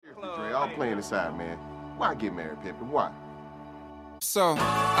Stop playing the side, man. Why get married, pimpin'? Why? So,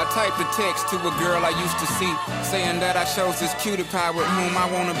 I typed a text to a girl I used to see, saying that I chose this cutie pie with whom I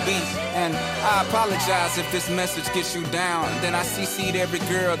wanna be. And I apologize if this message gets you down. Then I CC'd every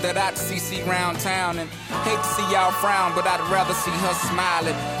girl that I'd CC round town. And hate to see y'all frown, but I'd rather see her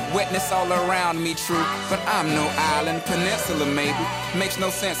smiling. Wetness all around me, true, but I'm no island. Peninsula, maybe. Makes no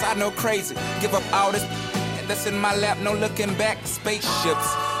sense, I know crazy. Give up all this that's in my lap, no looking back. Spaceships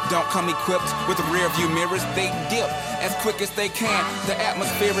don't come equipped with rear view mirrors. They dip as quick as they can. The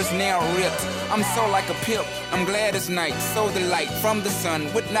atmosphere is now ripped. I'm so like a pimp. I'm glad it's night. So the light from the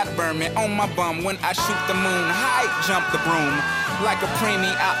sun would not burn me on my bum when I shoot the moon. High jump the broom like a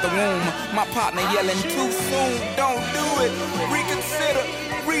preemie out the womb. My partner yelling too soon. Don't do it. Reconsider.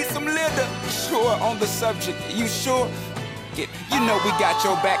 Read some litter. Sure on the subject. You sure? You know we got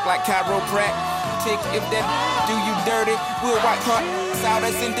your back like chiropractic. If that do you dirty, we'll wipe hearts out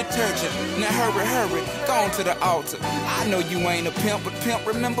as in detergent. Now hurry, go on to the altar. I know you ain't a pimp, but pimp,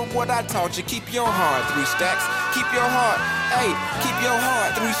 remember what I taught you. Keep your heart, 3 stacks. Keep your heart, hey, keep your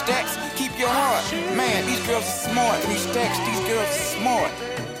heart, 3 stacks. Keep your heart, man, these girls are smart. 3 stacks, these girls are smart.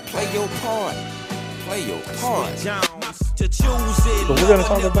 Play your part, play your part. So we're gonna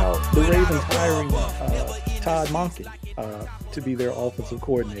talk about the Ravens hiring Todd Monken to be their offensive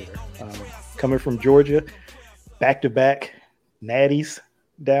coordinator. Coming from Georgia, back-to-back natties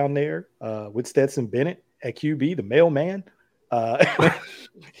down there with Stetson Bennett at QB, the mailman.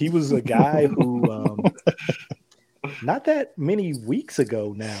 He was a guy who not that many weeks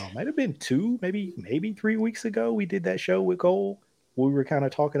ago now, might have been 2, maybe 3 weeks ago, we did that show with Cole. We were kind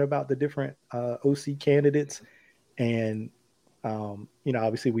of talking about the different OC candidates. And,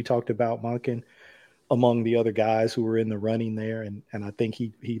 obviously we talked about Monken among the other guys who were in the running there. And I think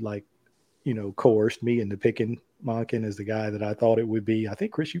he coerced me into picking Monken as the guy that I thought it would be. I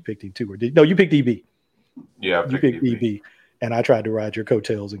think, Chris, you picked him too. No, you picked EB. Yeah, you picked EB. And I tried to ride your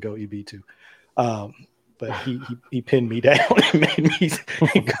coattails and go EB too. But he pinned me down and made me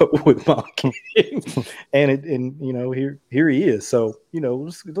go with Monken. and here he is. So,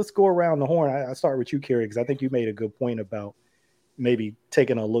 let's go around the horn. I start with you, Kerry, because I think you made a good point about maybe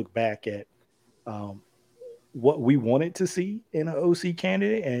taking a look back at what we wanted to see in an OC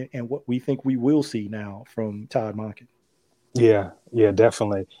candidate and what we think we will see now from Todd Monken. Yeah,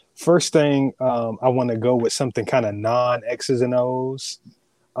 definitely. First thing, I want to go with something kind of non-X's and O's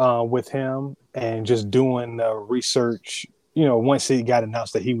with him and just doing research, once he got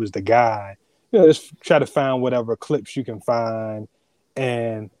announced that he was the guy, just try to find whatever clips you can find.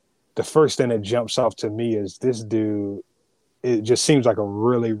 And the first thing that jumps off to me is this dude, it just seems like a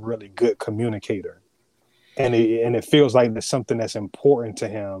really, really good communicator. And it feels like there's something that's important to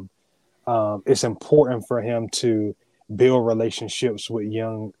him. It's important for him to build relationships with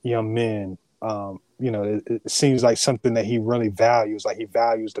young men. It seems like something that he really values. Like he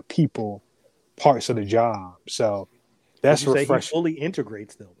values the people parts of the job. So that's refreshing. He fully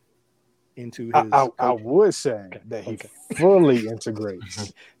integrates them into his. I would say that he fully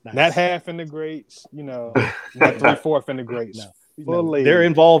integrates, nice. Not half integrates. Not 3/4 integrates. No. Fully. Their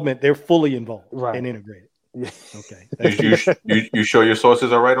involvement, they're fully involved right. and integrated. Yeah. Okay. You sure your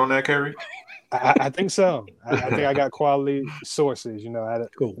sources are right on that, Kerry? I think so. I think I got quality sources.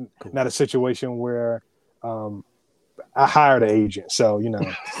 Cool. Not a situation where I hired an agent. So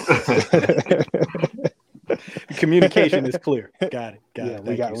communication is clear. Got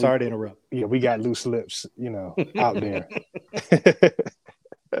it. Sorry to interrupt. Yeah, we got loose lips. Out there.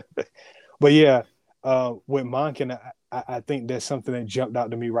 But yeah, with Monken, I think that's something that jumped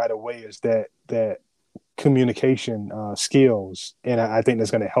out to me right away is that communication skills, and I think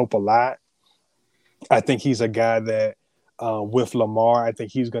that's going to help a lot. I think he's a guy that with Lamar, I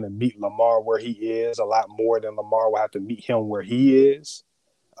think he's going to meet Lamar where he is a lot more than Lamar will have to meet him where he is.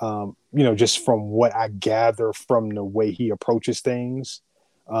 Just from what I gather from the way he approaches things,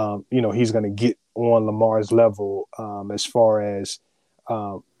 he's going to get on Lamar's level as far as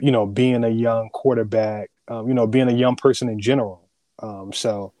being a young quarterback, being a young person in general.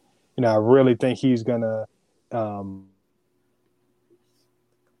 So I really think he's going to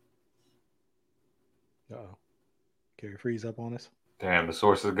Kerry freeze up on us. Damn, the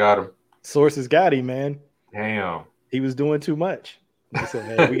sources got him. Sources got him, man. Damn. He was doing too much. He said,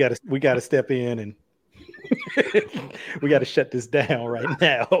 hey, we gotta step in and we gotta shut this down right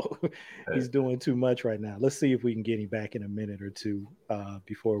now. He's doing too much right now. Let's see if we can get him back in a minute or two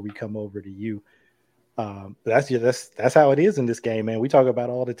before we come over to you. That's how it is in this game, man. We talk about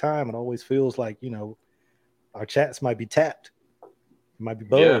it all the time. It always feels like, our chats might be tapped. It might be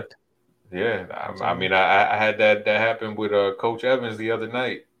bugged. Yeah. I mean, I had that happen with Coach Evans the other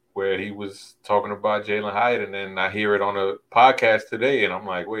night. where he was talking about Jalen Hyatt, and then I hear it on a podcast today, and I'm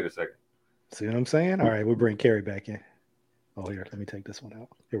like, wait a second. See what I'm saying? All right, we'll bring Kerry back in. Oh, here, let me take this one out.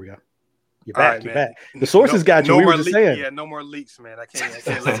 Here we go. You're All back. right, You're man. back. The sources got you. No We more were just leaks. saying. Yeah, no more leaks, man. I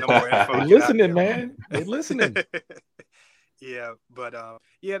can't let no more info. They get out listening, there. man. They listening. Yeah, but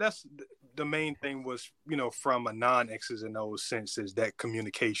yeah, that's the main thing was, from a non-X's and O's sense is that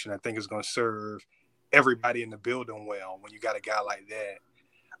communication. I think is going to serve everybody in the building well when you got a guy like that.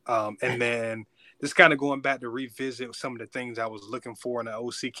 And then just kind of going back to revisit some of the things I was looking for in an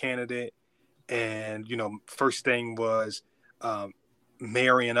OC candidate. And, first thing was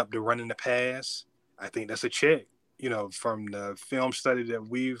marrying up to running the pass. I think that's a check, from the film study that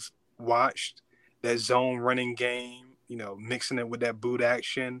we've watched, that zone running game, mixing it with that boot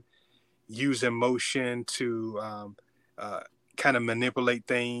action, using motion to kind of manipulate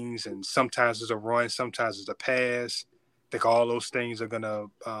things. And sometimes it's a run, sometimes it's a pass. I think all those things are going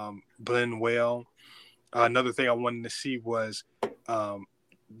to blend well. Another thing I wanted to see was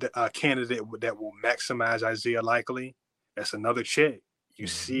the candidate that will maximize Isaiah Likely. That's another check. You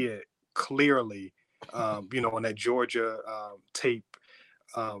see it clearly, on that Georgia tape,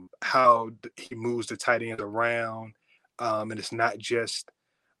 how he moves the tight end around. And it's not just,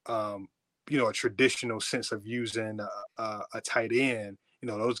 a traditional sense of using a tight end.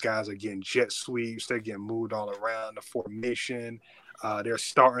 Those guys are getting jet sweeps. They're getting moved all around the formation. They're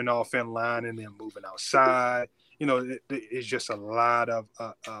starting off in line and then moving outside. It's just a lot of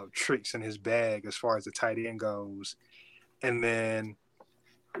tricks in his bag as far as the tight end goes. And then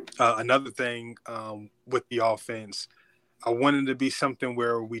another thing with the offense, I wanted to be something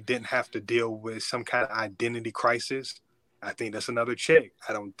where we didn't have to deal with some kind of identity crisis. I think that's another check.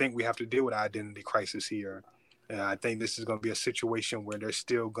 I don't think we have to deal with identity crisis here. I think this is going to be a situation where there's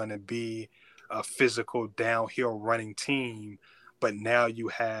still going to be a physical downhill running team, but now you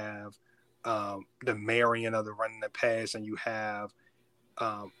have the marrying of the running the pass, and you have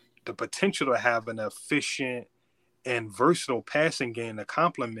the potential to have an efficient and versatile passing game to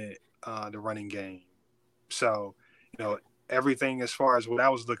complement the running game. So, everything as far as what I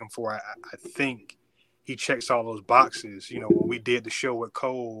was looking for, I think he checks all those boxes. When we did the show with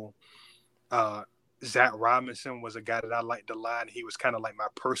Cole, Zach Robinson was a guy that I liked a lot. He was kind of like my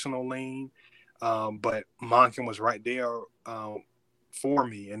personal lean, but Monken was right there for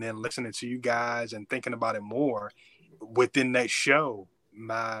me. And then listening to you guys and thinking about it more within that show,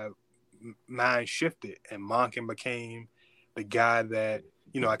 my mind shifted, and Monken became the guy that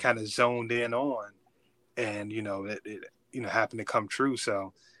I kind of zoned in on, and it happened to come true.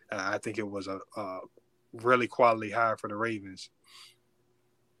 So I think it was a really quality hire for the Ravens.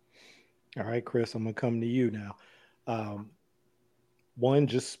 All right, Chris, I'm gonna come to you now. One,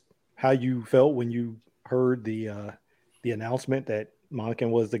 just how you felt when you heard the announcement that Monken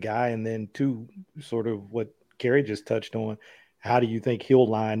was the guy, and then two, sort of what Kerry just touched on. How do you think he'll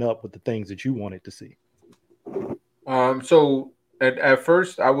line up with the things that you wanted to see? So at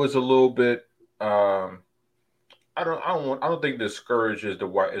first I was a little bit I don't think discouraged is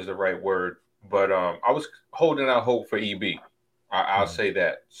the right word, but I was holding out hope for EB. I'll say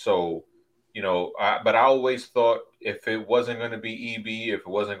that. So, but I always thought if it wasn't going to be EB, if it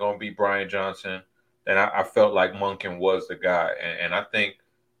wasn't going to be Brian Johnson, then I felt like Monken was the guy. And I think,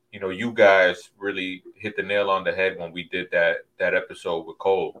 you guys really hit the nail on the head when we did that episode with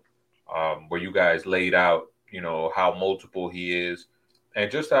Cole, where you guys laid out, how multiple he is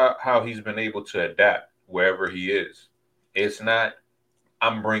and just how he's been able to adapt wherever he is. It's not,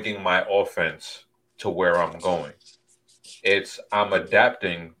 I'm bringing my offense to where I'm going. It's, I'm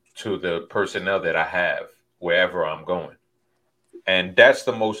adapting to the personnel that I have wherever I'm going. And that's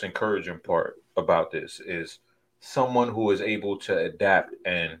the most encouraging part about this, is someone who is able to adapt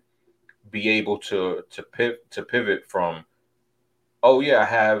and be able to pivot from, oh yeah, I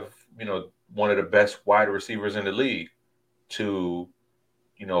have, one of the best wide receivers in the league, to,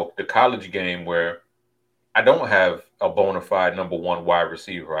 the college game where I don't have a bona fide number one wide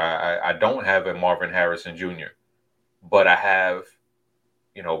receiver. I don't have a Marvin Harrison Jr., but I have,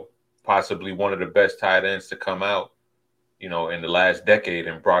 possibly one of the best tight ends to come out, in the last decade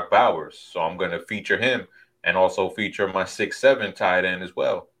in Brock Bowers. So I'm going to feature him and also feature my 6'7" tight end as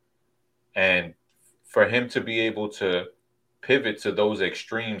well. And for him to be able to pivot to those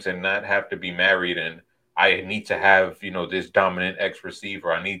extremes and not have to be married, and I need to have, this dominant X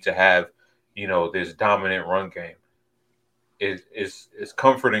receiver, I need to have, this dominant run game. It's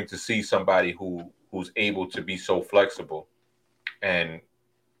comforting to see somebody who's able to be so flexible and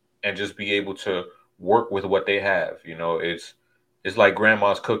just be able to work with what they have. It's like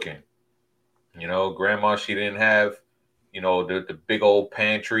grandma's cooking. Grandma, she didn't have, the big old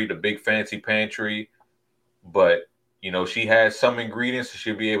pantry, the big fancy pantry, but she has some ingredients, so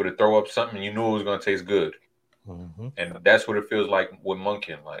she'll be able to throw up something you knew it was going to taste good. Mm-hmm. And that's what it feels like with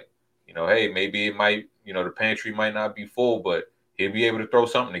Monken. Like, hey, maybe it might, the pantry might not be full, but he'll be able to throw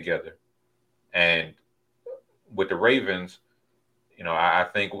something together. And with the Ravens, I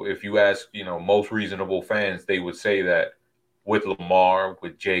think if you ask, most reasonable fans, they would say that with Lamar,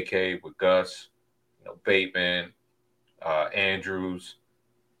 with J.K., with Gus, Bateman, Andrews,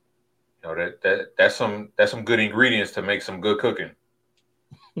 that's some good ingredients to make some good cooking.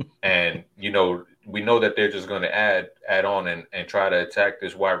 And we know that they're just going to add on and try to attack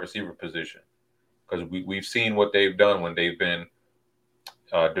this wide receiver position, because we've seen what they've done when they've been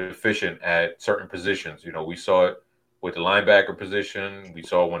deficient at certain positions. We saw it with the linebacker position. We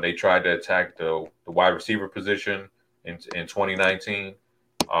saw when they tried to attack the wide receiver position in 2019.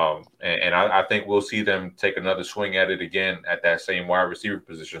 And I think we'll see them take another swing at it again at that same wide receiver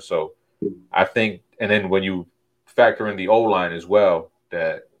position. So I think, and then when you factor in the O-line as well,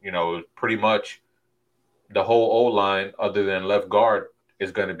 that, pretty much the whole O-line other than left guard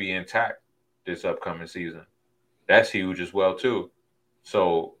is going to be intact this upcoming season. That's huge as well, too.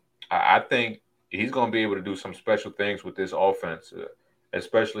 So I think he's going to be able to do some special things with this offense,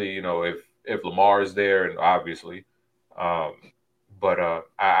 especially, if Lamar is there, and obviously. But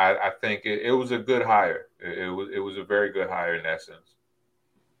I think it was a good hire. It was a very good hire in that sense.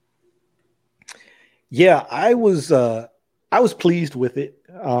 Yeah, I was pleased with it.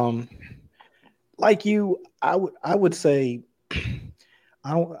 Like you, I would say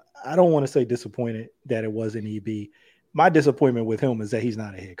I don't want to say disappointed that it wasn't EB. My disappointment with him is that he's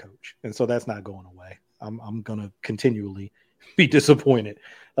not a head coach, and so that's not going away. I'm going to continually be disappointed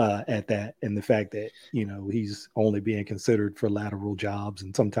at that, and the fact that he's only being considered for lateral jobs,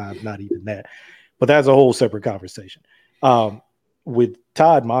 and sometimes not even that. But that's a whole separate conversation. With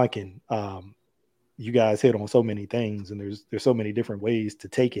Todd Monken, you guys hit on so many things, and there's so many different ways to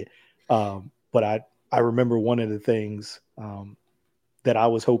take it. But I remember one of the things that I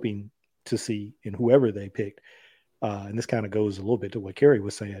was hoping to see in whoever they picked, and this kind of goes a little bit to what Kerry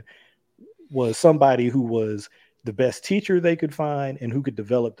was saying, was somebody who was the best teacher they could find and who could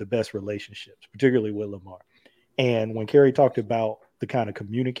develop the best relationships, particularly with Lamar. And when Kerry talked about the kind of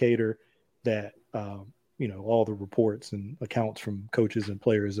communicator that, all the reports and accounts from coaches and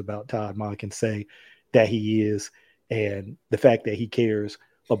players about Todd Monken say that he is, and the fact that he cares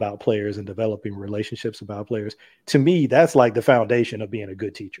about players and developing relationships about players, to me, that's like the foundation of being a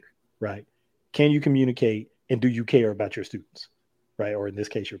good teacher, right? Can you communicate, and do you care about your students, right? Or in this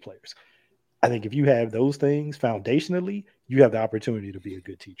case, your players. I think if you have those things foundationally, you have the opportunity to be a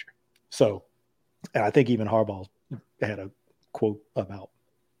good teacher. So, and I think even Harbaugh had a quote about,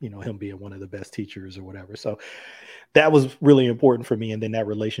 him being one of the best teachers or whatever. So that was really important for me. And then that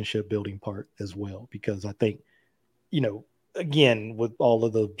relationship building part as well, because I think, again, with all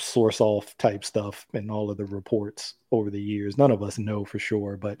of the source off type stuff and all of the reports over the years, none of us know for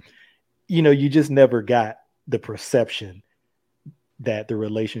sure, but, you just never got the perception that the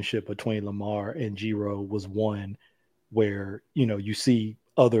relationship between Lamar and Giro was one where, you see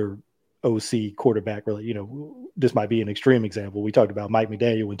other OC quarterback, really, this might be an extreme example. We talked about Mike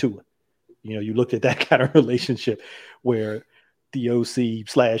McDaniel and Tua. You looked at that kind of relationship where the OC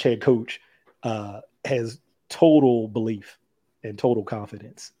 / head coach has total belief and total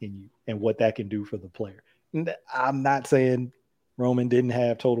confidence in you and what that can do for the player. And I'm not saying Roman didn't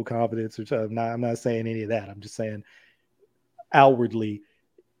have total confidence, or I'm not saying any of that. I'm just saying outwardly,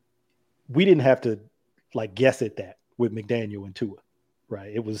 we didn't have to guess at that with McDaniel and Tua,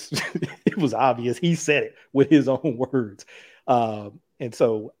 right? It was it was obvious. He said it with his own words, and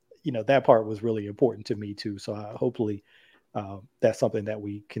so that part was really important to me too. So hopefully that's something that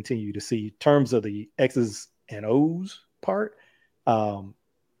we continue to see. In terms of the X's and O's part, one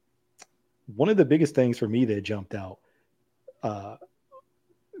of the biggest things for me that jumped out,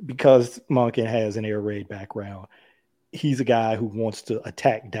 because Monken has an air raid background, he's a guy who wants to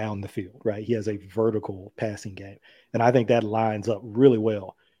attack down the field, right? He has a vertical passing game. And I think that lines up really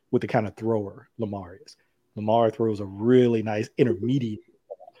well with the kind of thrower Lamar is. Lamar throws a really nice intermediate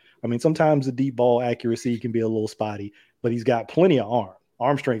ball. I mean, sometimes the deep ball accuracy can be a little spotty, but he's got plenty of arm.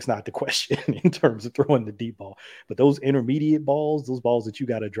 Arm strength's not the question in terms of throwing the deep ball. But those intermediate balls, those balls that you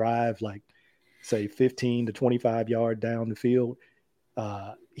got to drive, say 15 to 25 yard down the field,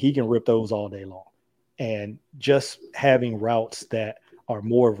 he can rip those all day long. And just having routes that are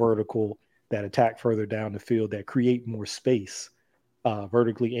more vertical, that attack further down the field, that create more space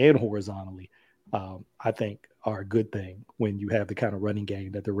vertically and horizontally, I think are a good thing when you have the kind of running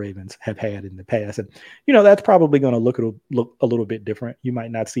game that the Ravens have had in the past. And, you know, that's probably going to look a little bit different. You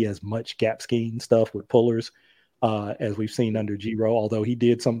might not see as much gap scheme stuff with pullers as we've seen under Giro, although he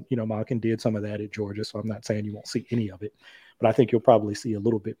did some, you know, Monken did some of that at Georgia. So I'm not saying you won't see any of it, but I think you'll probably see a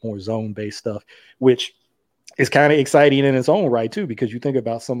little bit more zone-based stuff, which is kind of exciting in its own right, too, because you think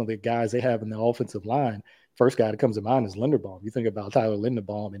about some of the guys they have in the offensive line. First guy that comes to mind is Linderbaum. You think about Tyler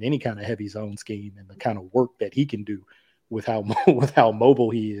Linderbaum and any kind of heavy zone scheme and the kind of work that he can do with how mobile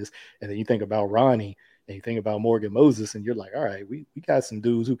he is. And then you think about Ronnie and you think about Morgan Moses, and you're like, all right, we got some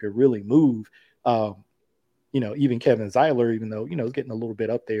dudes who can really move. You know, even Kevin Zeiler, even though, you know, he's getting a little bit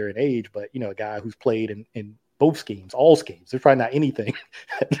up there in age, but, you know, a guy who's played in both schemes, all schemes. There's probably not anything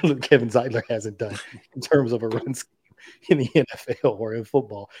that Kevin Zeiler hasn't done in terms of a run scheme in the NFL or in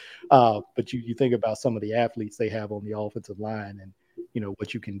football. But you think about some of the athletes they have on the offensive line and, you know,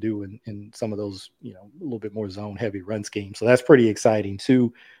 what you can do in some of those, you know, a little bit more zone heavy run schemes. So that's pretty exciting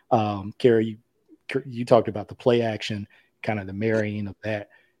too. Kerry, you talked about the play action, kind of the marrying of that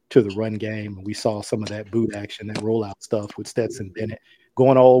to the run game. And we saw some of that boot action, that rollout stuff with Stetson Bennett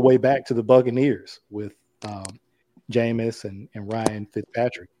going all the way back to the Buccaneers with Jameis and Ryan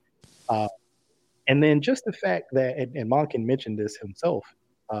Fitzpatrick. And then just the fact that, and Monken mentioned this himself,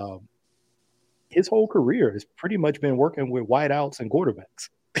 his whole career has pretty much been working with wideouts and quarterbacks.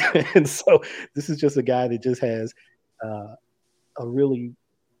 And so this is just a guy that just has a really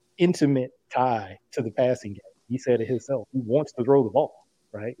intimate tie to the passing game. He said it himself. He wants to throw the ball,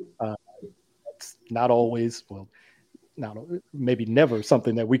 right? It's not always, well, not maybe never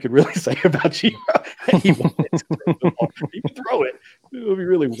something that we could really say about Giro. He wanted to throw the ball. He can throw it. He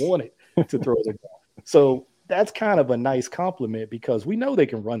really wanted to throw the ball. So that's kind of a nice compliment because we know they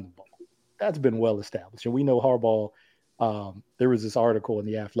can run the ball. That's been well established. And we know Harbaugh, there was this article in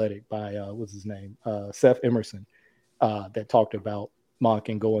The Athletic by, what's his name? Seth Emerson that talked about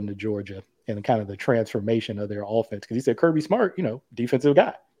Monken going to Georgia and kind of the transformation of their offense. Because he said Kirby Smart, you know, defensive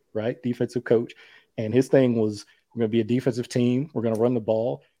guy, right? Defensive coach. And his thing was, we're going to be a defensive team. We're going to run the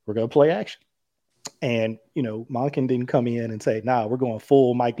ball. We're going to play action. And, you know, Monken didn't come in and say, nah, we're going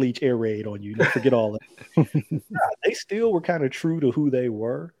full Mike Leach air raid on you. Forget all that. They still were kind of true to who they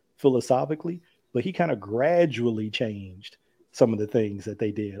were philosophically, but he kind of gradually changed some of the things that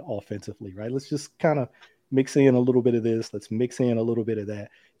they did offensively, right? Let's just kind of mix in a little bit of this. Let's mix in a little bit of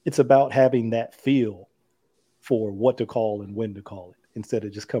that. It's about having that feel for what to call and when to call it, instead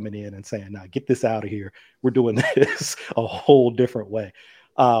of just coming in and saying, nah, get this out of here. We're doing this a whole different way.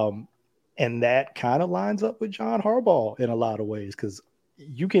 And that kind of lines up with John Harbaugh in a lot of ways, because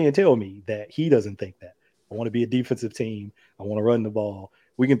you can't tell me that he doesn't think that. I want to be a defensive team. I want to run the ball.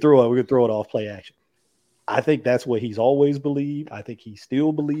 We can throw it off play action. I think that's what he's always believed. I think he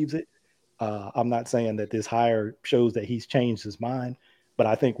still believes it. I'm not saying that this hire shows that he's changed his mind, but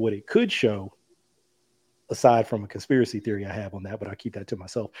I think what it could show, aside from a conspiracy theory I have on that, but I keep that to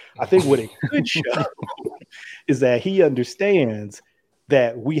myself, I think what it could show is that he understands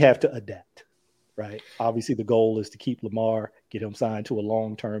that we have to adapt, right? Obviously, the goal is to keep Lamar, get him signed to a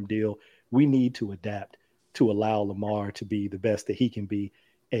long-term deal. We need to adapt to allow Lamar to be the best that he can be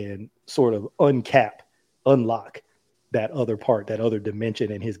and sort of unlock that other part, that other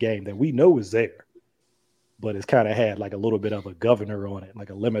dimension in his game that we know is there, but it's kind of had like a little bit of a governor on it, like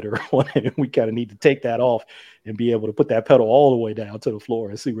a limiter on it. And we kind of need to take that off and be able to put that pedal all the way down to the floor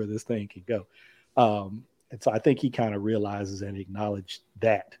and see where this thing can go. And so I think he kind of realizes and acknowledged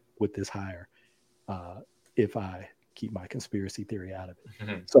that with this hire, if I keep my conspiracy theory out of it.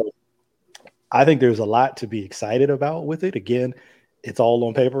 Mm-hmm. So I think there's a lot to be excited about with it. Again, it's all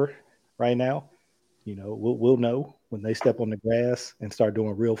on paper right now. You know, we'll know when they step on the grass and start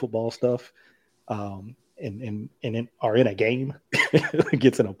doing real football stuff, and are in a game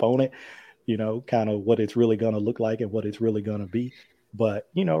against an opponent, you know, kind of what it's really going to look like and what it's really going to be. But,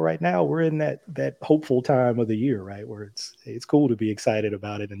 you know, right now we're in that hopeful time of the year, right, where it's cool to be excited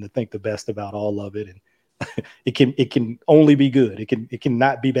about it and to think the best about all of it. And it can only be good. It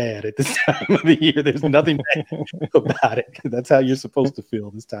cannot be bad at this time of the year. There's nothing bad about it. That's how you're supposed to feel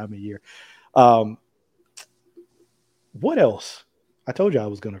this time of year. What else? I told you I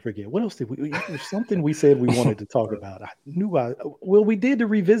was going to forget. What else did we? There's something we said we wanted to talk about. Well, we did the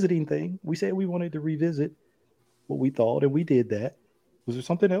revisiting thing. We said we wanted to revisit what we thought, and we did that. Was there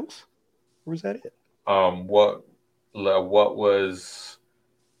something else? Or was that it? What was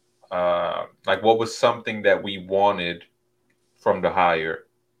what was something that we wanted from the hire?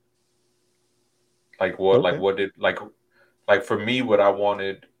 For me, what I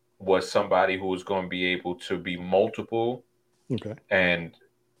wanted was somebody who was going to be able to be multiple, okay, and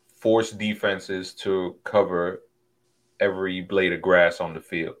force defenses to cover every blade of grass on the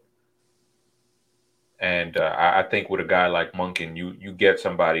field. And I think with a guy like Monken, you get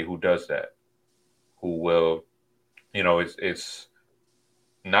somebody who does that, who will, it's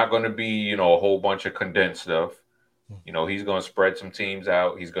not going to be, a whole bunch of condensed stuff. He's going to spread some teams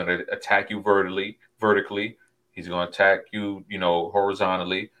out. He's going to attack you vertically. He's going to attack you,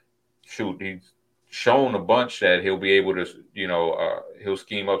 horizontally. Shoot, he's shown a bunch that he'll be able to, he'll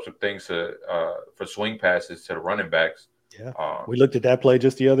scheme up some things for swing passes to the running backs. Yeah, we looked at that play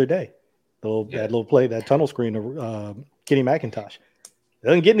just the other day. That little play, that tunnel screen of Kenny McIntosh. It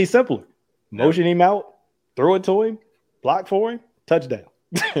doesn't get any simpler. Motion him out, throw it to him, block for him, touchdown.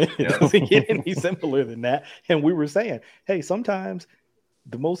 It doesn't get any simpler than that. And we were saying, hey, sometimes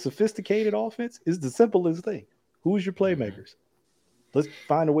the most sophisticated offense is the simplest thing. Who's your playmakers? Let's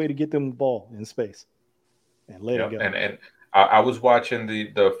find a way to get them the ball in space and let it go. And I was watching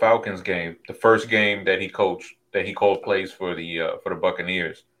the Falcons game, the first game that he coached, that he called plays for the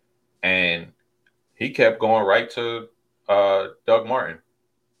Buccaneers, and he kept going right to Doug Martin.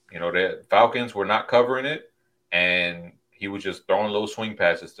 The Falcons were not covering it, and he was just throwing little swing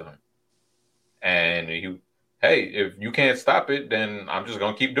passes to him. And hey, if you can't stop it, then I'm just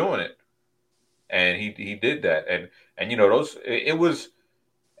gonna keep doing it. And he did that. And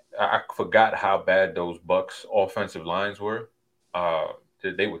I forgot how bad those Bucs offensive lines were.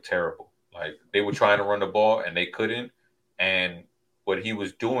 They were terrible. Like, they were trying to run the ball and they couldn't. And what he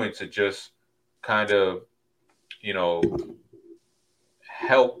was doing to just kind of,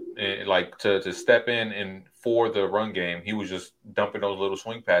 help, like to step in and for the run game, he was just dumping those little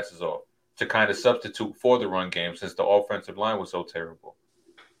swing passes off to kind of substitute for the run game since the offensive line was so terrible.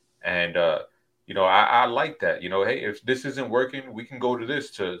 And, I like that. Hey, if this isn't working, we can go to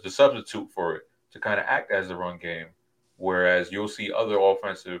this to substitute for it, to kind of act as the run game. Whereas you'll see other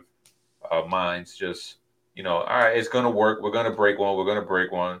offensive minds just, all right, it's going to work. We're going to break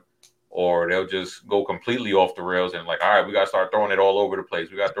one. Or they'll just go completely off the rails and like, all right, we got to start throwing it all over the place.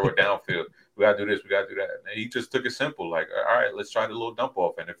 We got to throw it downfield. We got to do this. We got to do that. And he just took it simple. Like, all right, let's try the little dump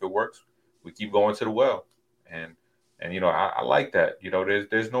off. And if it works, we keep going to the well. And I like that.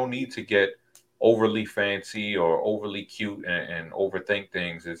 There's no need to get overly fancy or overly cute and overthink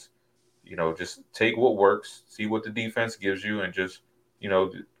things. It's, just take what works, see what the defense gives you, and just,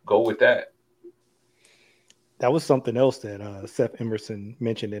 go with that. That was something else that Seth Emerson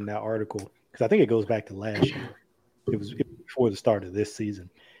mentioned in that article, because I think it goes back to last year. It was before the start of this season.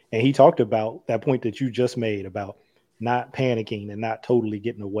 And he talked about that point that you just made about not panicking and not totally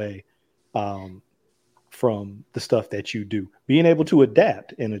getting away from the stuff that you do. Being able to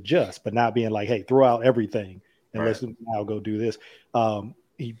adapt and adjust, but not being like, hey, throw out everything and let's now go do this.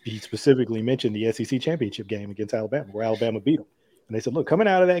 He specifically mentioned the SEC championship game against Alabama, where Alabama beat them. And they said, look, coming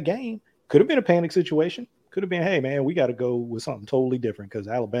out of that game, could have been a panic situation. Could have been, hey, man, we got to go with something totally different because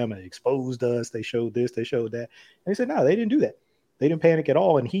Alabama exposed us. They showed this, they showed that. And he said, no, they didn't do that. They didn't panic at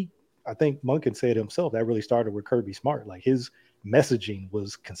all. And I think Monken said himself, that really started with Kirby Smart. Like, his messaging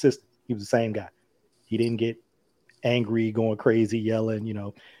was consistent. He was the same guy. He didn't get angry, going crazy, yelling.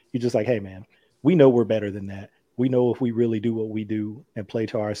 He's just like, hey, man, we know we're better than that. We know if we really do what we do and play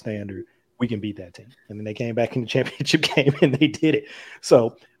to our standard, we can beat that team. And then they came back in the championship game and they did it.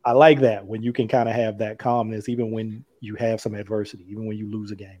 So I like that, when you can kind of have that calmness, even when you have some adversity, even when you lose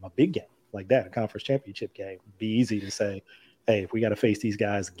a game, a big game like that, a conference championship game. It'd be easy to say, hey, if we got to face these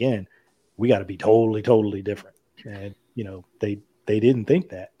guys again, we got to be totally, totally different. And, they didn't think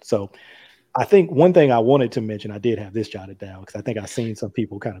that. So I think one thing I wanted to mention, I did have this jotted down because I think I've seen some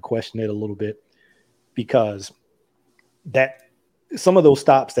people kind of question it a little bit, because that some of those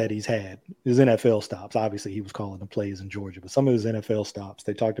stops that he's had, his NFL stops, obviously he was calling the plays in Georgia, but some of his NFL stops,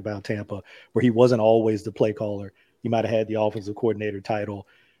 they talked about Tampa, where he wasn't always the play caller. He might have had the offensive coordinator title,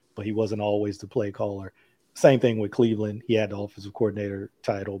 but he wasn't always the play caller. Same thing with Cleveland. He had the offensive coordinator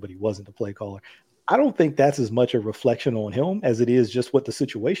title, but he wasn't the play caller. I don't think that's as much a reflection on him as it is just what the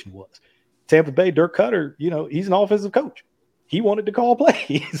situation was. Tampa Bay, Dirk Cutter, he's an offensive coach. He wanted to call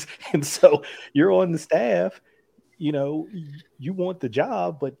plays. And so you're on the staff, you want the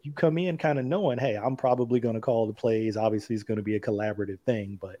job, but you come in kind of knowing, hey, I'm probably going to call the plays. Obviously, it's going to be a collaborative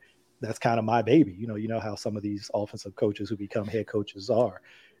thing, but that's kind of my baby. You know how some of these offensive coaches who become head coaches are.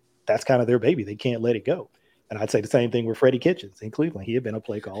 That's kind of their baby. They can't let it go. And I'd say the same thing with Freddie Kitchens in Cleveland. He had been a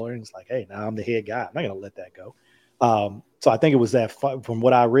play caller, and it's like, hey, now I'm the head guy. I'm not going to let that go. So I think it was that, from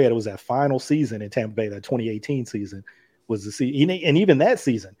what I read, it was that final season in Tampa Bay, that 2018 season was the season. And even that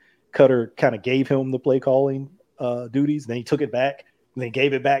season, Cutter kind of gave him the play calling duties. Then he took it back and then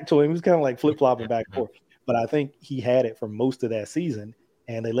gave it back to him. It was kind of like flip-flopping back and forth. But I think he had it for most of that season.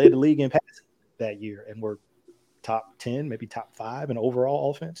 and they led the league in passing that year and were top 10, maybe top 5 in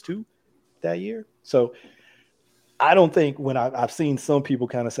overall offense too that year. So I don't think when I've seen some people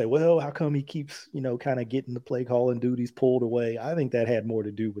kind of say, well, how come he keeps, kind of getting the play calling duties pulled away? I think that had more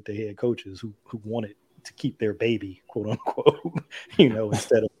to do with the head coaches who wanted to keep their baby, quote unquote,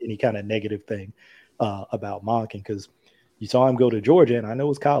 instead of any kind of negative thing about Monken, because you saw him go to Georgia, and I know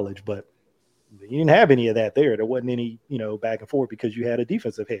it's college, but you didn't have any of that there. There wasn't any, back and forth because you had a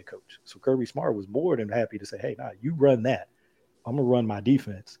defensive head coach. So Kirby Smart was more than happy to say, hey, nah, you run that. I'm going to run my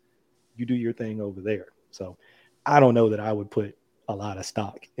defense. You do your thing over there. So I don't know that I would put a lot of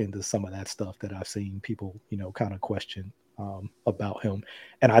stock into some of that stuff that I've seen people, kind of question about him.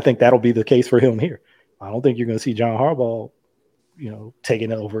 And I think that'll be the case for him here. I don't think you're going to see John Harbaugh,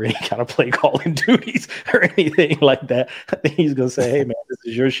 taking over any kind of play calling duties or anything like that. I think he's going to say, hey, man, this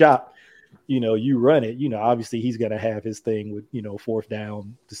is your shop. You run it. Obviously he's going to have his thing with, fourth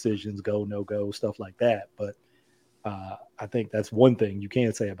down decisions, go, no go, stuff like that. But I think that's one thing you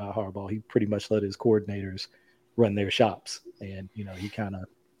can say about Harbaugh. He pretty much let his coordinators run their shops, and he kind of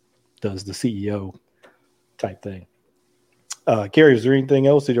does the CEO type thing. Kerry, is there anything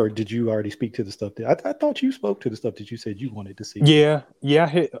else, or did you already speak to the stuff that I thought you spoke to the stuff that you said you wanted to see? Yeah, I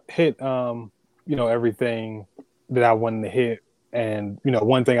hit everything that I wanted to hit, and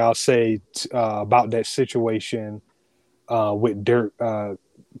one thing I'll say about that situation with Dirk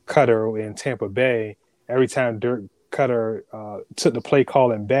Cutter in Tampa Bay. Every time Dirk Cutter took the play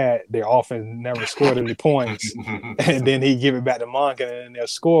calling bad, their offense never scored any points, and then he'd give it back to Monken, and they'll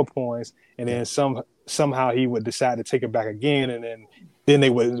score points, and then somehow he would decide to take it back again, and then they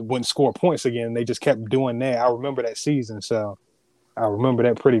wouldn't score points again. They just kept doing that. I remember that season, so I remember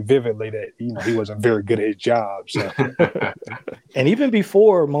that pretty vividly. That he wasn't very good at his job. So. And even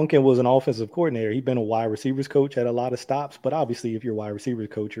before Monken was an offensive coordinator, he'd been a wide receivers coach, had a lot of stops. But obviously, if you're a wide receivers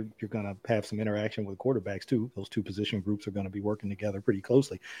coach, you're going to have some interaction with quarterbacks too. Those two position groups are going to be working together pretty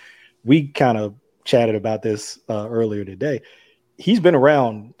closely. We kind of chatted about this earlier today. He's been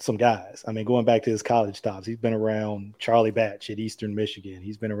around some guys. I mean, going back to his college stops, he's been around Charlie Batch at Eastern Michigan.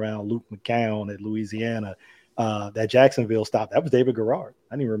 He's been around Luke McCown at Louisiana. That Jacksonville stop, that was David Garrard.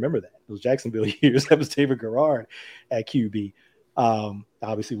 I didn't even remember that. Those Jacksonville years, that was David Garrard at QB.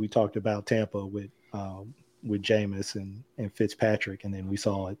 Obviously, we talked about Tampa with Jameis and Fitzpatrick, and then we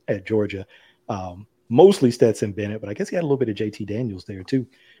saw it at Georgia. Mostly Stetson Bennett, but I guess he had a little bit of JT Daniels there too.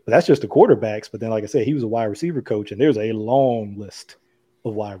 But that's just the quarterbacks. But then, like I said, he was a wide receiver coach, and there's a long list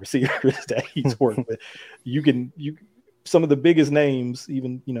of wide receivers that he's worked with. Some of the biggest names,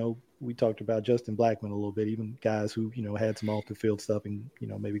 even, we talked about Justin Blackman a little bit, even guys who, had some off the field stuff and,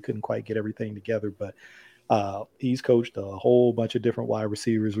 maybe couldn't quite get everything together. But he's coached a whole bunch of different wide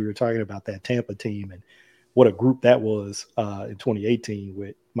receivers. We were talking about that Tampa team and what a group that was in 2018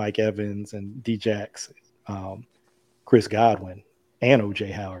 with Mike Evans and D-Jax, Chris Godwin, and O.J.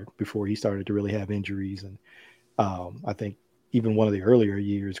 Howard before he started to really have injuries. And I think even one of the earlier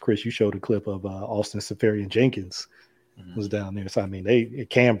years, Chris, you showed a clip of Austin Seferian-Jenkins was down there. So, I mean,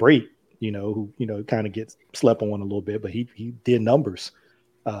 Cam Brate, who, kind of gets slept on a little bit, but he did numbers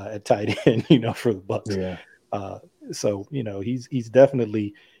at tight end, for the Bucs. Yeah. So, he's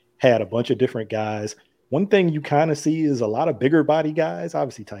definitely had a bunch of different guys. One thing you kind of see is a lot of bigger body guys.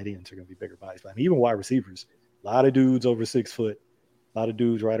 Obviously, tight ends are going to be bigger bodies, but I mean, even wide receivers, a lot of dudes over 6 foot, a lot of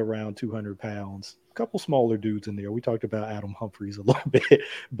dudes right around 200 pounds, a couple smaller dudes in there. We talked about Adam Humphries a little bit,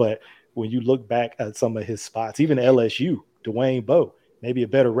 but when you look back at some of his spots, even LSU, Dwayne Bowe, maybe a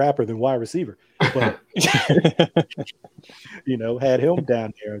better rapper than wide receiver, but had him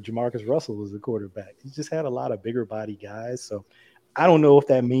down there. Jamarcus Russell was the quarterback. He just had a lot of bigger body guys. So I don't know if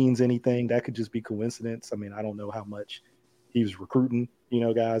that means anything. That could just be coincidence. I mean, I don't know how much he was recruiting,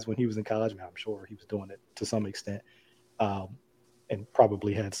 guys when he was in college. I mean, I'm sure he was doing it to some extent. And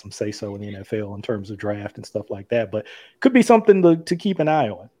probably had some say-so in the NFL in terms of draft and stuff like that. But could be something to keep an eye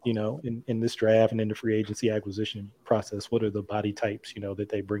on, in this draft and in the free agency acquisition process. What are the body types, that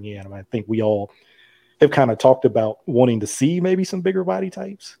they bring in? I mean, I think we all have kind of talked about wanting to see maybe some bigger body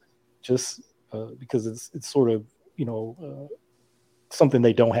types just because it's sort of, something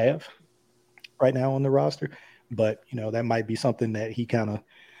they don't have right now on the roster. But, that might be something that he kind of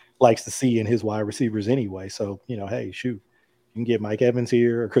likes to see in his wide receivers anyway. So, hey, shoot. You can get Mike Evans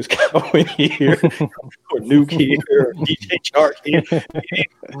here, or Chris Godwin here, or Nuke here, or DJ Chark here.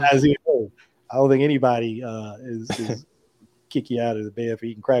 I don't think anybody is kick you out of the bed for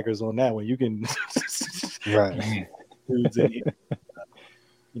eating crackers on that one. You can, right? Dudes in here.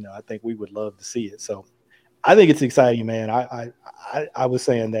 I think we would love to see it. So, I think it's exciting, man. I was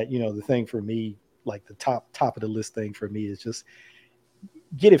saying that the thing for me, like the top of the list thing for me, is just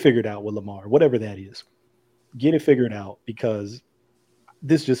get it figured out with Lamar, whatever that is. Get it figured out, because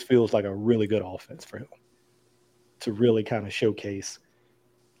this just feels like a really good offense for him to really kind of showcase.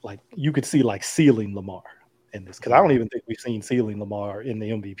 Like, you could see like ceiling Lamar in this, because I don't even think we've seen ceiling Lamar in the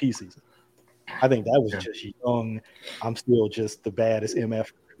MVP season. I think that was just young. I'm still just the baddest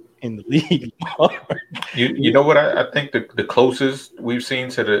MF in the league. You know what? I think the closest we've seen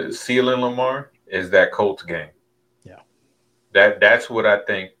to the ceiling Lamar is that Colts game. Yeah. That's what I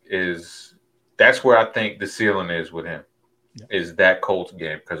think is. That's where I think the ceiling is with him. Yeah. Is that Colts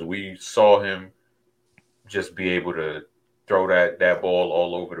game, because we saw him just be able to throw that ball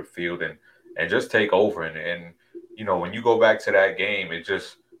all over the field and just take over. And you know, when you go back to that game, it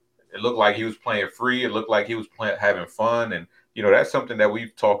looked like he was playing free. It looked like he was having fun. And, you know, that's something that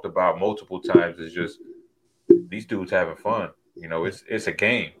we've talked about multiple times, is just these dudes having fun. You know, it's a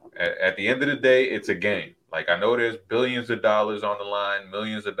game. At the end of the day, it's a game. Like, I know there's billions of dollars on the line,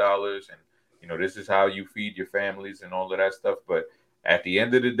 millions of dollars, and, you know, this is how you feed your families and all of that stuff. But at the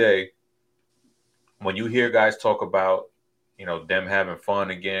end of the day, when you hear guys talk about, you know, them having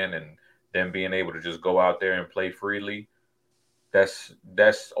fun again and them being able to just go out there and play freely,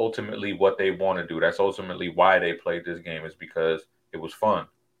 that's ultimately what they want to do. That's ultimately why they played this game, is because it was fun.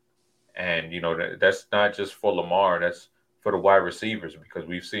 And, you know, that's not just for Lamar, that's for the wide receivers, because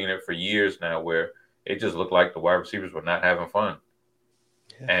we've seen it for years now where it just looked like the wide receivers were not having fun.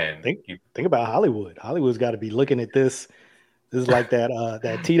 Yeah. And think about Hollywood. Hollywood's got to be looking at this. This is like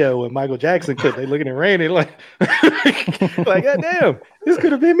that Tito and Michael Jackson clip. They looking at Randy like, like, God damn, this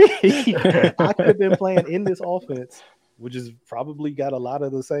could have been me. I could have been playing in this offense, which has probably got a lot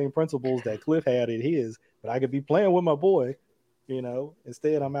of the same principles that Cliff had in his, but I could be playing with my boy, you know.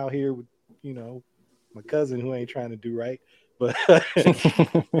 Instead, I'm out here with, you know, my cousin who ain't trying to do right. But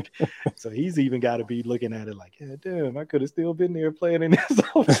so he's even got to be looking at it like, yeah, damn, I could have still been there playing in this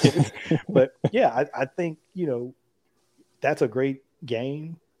offense. But yeah, I think, you know, that's a great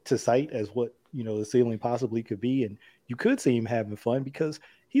game to cite as what, you know, the ceiling possibly could be. And you could see him having fun because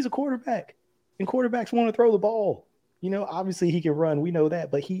he's a quarterback, and quarterbacks want to throw the ball. You know, obviously he can run. We know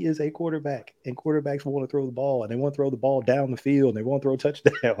that, but he is a quarterback, and quarterbacks want to throw the ball, and they want to throw the ball down the field, and they want to throw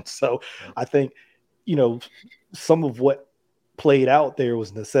touchdowns. So I think, you know, some of what played out there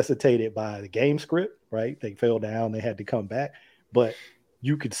was necessitated by the game script, right? They fell down, they had to come back, but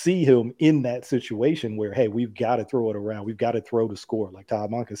you could see him in that situation where, hey, we've got to throw it around. We've got to throw to score. Like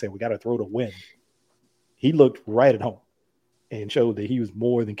Todd Monken said, we got to throw to win. He looked right at home and showed that he was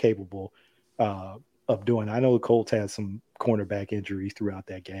more than capable of doing. I know the Colts had some cornerback injuries throughout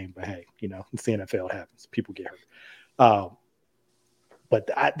that game, but hey, you know, it's the NFL, it happens. People get hurt. But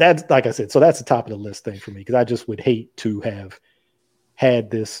that's, like I said, so that's the top of the list thing for me, because I just would hate to have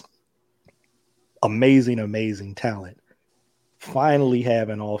had this amazing talent finally have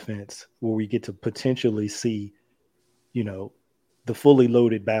an offense where we get to potentially see, you know, the fully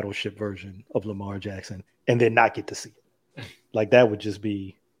loaded battleship version of Lamar Jackson, and then not get to see it. Like, that would just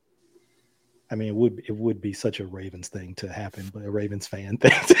be, I mean, it would be such a Ravens thing to happen, but a Ravens fan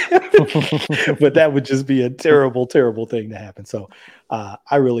thing to happen. But that would just be a terrible thing to happen. So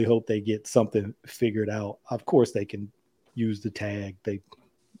I really hope they get something figured out. Of course, they can use the tag. They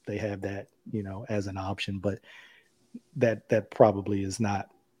have that, you know, as an option, but that probably is not,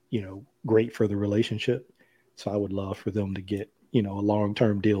 you know, great for the relationship. So I would love for them to get, you know, a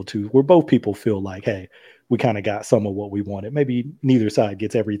long-term deal too, where both people feel like, hey, we kind of got some of what we wanted. Maybe neither side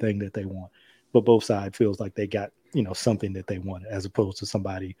gets everything that they want, but both sides feels like they got, you know, something that they wanted, as opposed to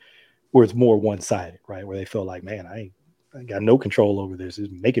somebody where it's more one-sided, right? Where they feel like, man, I got no control over this. It's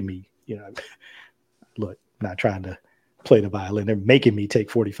making me, you know, look, not trying to play the violin. They're making me take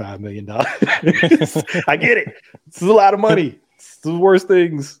 $45 million. I get it. This is a lot of money. It's the worst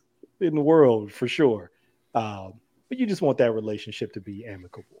things in the world for sure. But you just want that relationship to be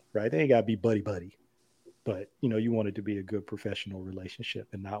amicable, right? They ain't got to be buddy, but you know, you want it to be a good professional relationship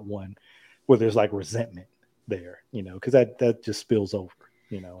and not one where there's like resentment there, you know, because that just spills over,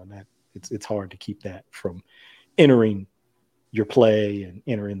 you know, and that it's hard to keep that from entering your play and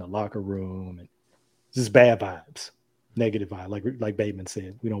entering the locker room, and just bad vibes. Negative vibe, like Bateman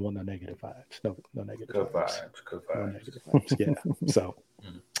said, we don't want no negative vibes. No negative vibes. Good vibes. No negative vibes. Yeah. So,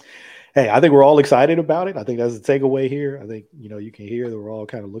 hey, I think we're all excited about it. I think that's the takeaway here. I think, you know, you can hear that we're all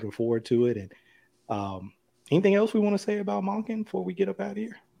kind of looking forward to it. And anything else we want to say about Monken before we get up out of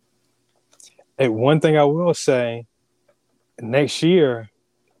here? Hey, one thing I will say, next year,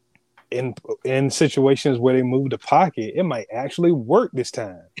 in situations where they move the pocket, it might actually work this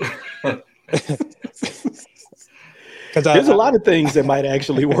time. There's a lot of things that might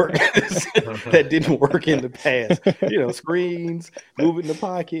actually work that didn't work in the past. Screens, moving the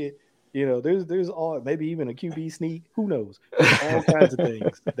pocket. There's all, maybe even a QB sneak. Who knows? All kinds of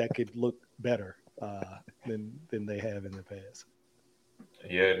things that could look better than they have in the past.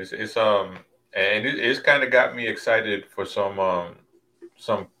 Yeah, it's kind of got me excited for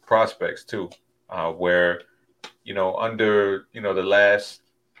some prospects too, where under the last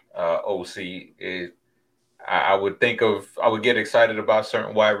OC, I would get excited about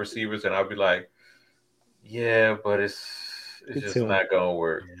certain wide receivers, and I'd be like, yeah, but it's just not gonna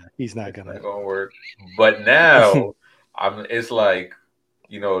work. Yeah, he's not gonna work. But now it's like,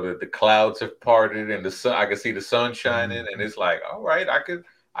 the clouds have parted and the sun. I can see the sun shining, and it's like, all right, I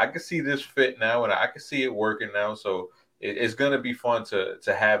can see this fit now, and I can see it working now. So it's gonna be fun to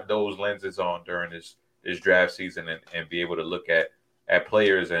have those lenses on during this draft season and be able to look at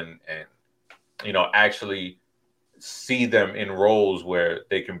players and actually see them in roles where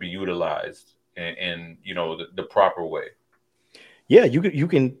they can be utilized in the proper way. Yeah, you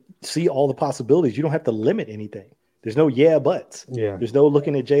can see all the possibilities. You don't have to limit anything. There's no buts. Yeah. There's no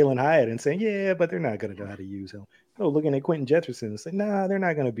looking at Jalen Hyatt and saying, yeah, but they're not going to know how to use him. No, looking at Quentin Jefferson and saying, nah, they're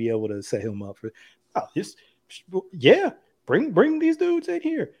not going to be able to set him up for. Bring these dudes in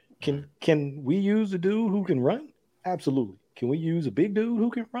here. Can we use a dude who can run? Absolutely. Can we use a big dude who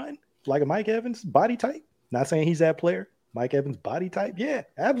can run like a Mike Evans body type? Not saying he's that player. Mike Evans body type. Yeah,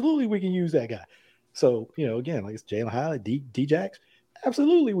 absolutely. We can use that guy. So, again, like it's Jalen Hyatt, D-Jax.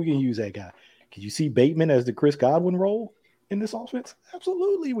 Absolutely, we can use that guy. Could you see Bateman as the Chris Godwin role in this offense?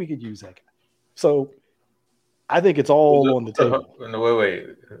 Absolutely, we could use that guy. So, I think it's all on the table. No, wait.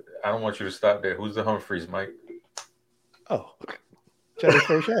 I don't want you to stop there. Who's the Humphreys, Mike? Oh, James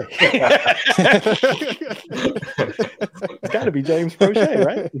Prochet. It's got to be James Prochet,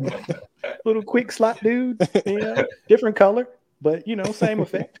 right? Little quick slot dude, different color, but same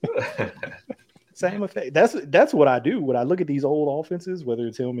effect. Same effect. That's what I do when I look at these old offenses, whether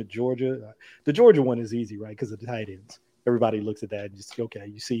it's him at Georgia. The Georgia one is easy, right? Because of the tight ends. Everybody looks at that and just, okay,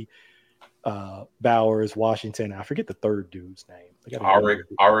 you see Bowers, Washington. I forget the third dude's name.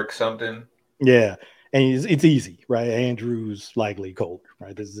 Arik something. Yeah. And it's easy, right? Andrews likely cold,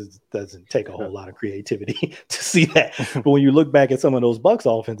 right? This doesn't take a whole lot of creativity to see that. But when you look back at some of those Bucs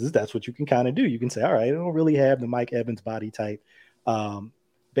offenses, that's what you can kind of do. You can say, all right, I don't really have the Mike Evans body type.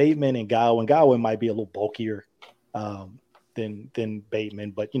 Bateman and Godwin might be a little bulkier than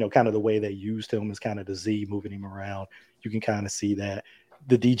Bateman, but kind of the way they used him is kind of the Z, moving him around. You can kind of see that.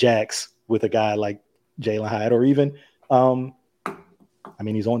 The D-Jax with a guy like Jalen Hyatt, or even,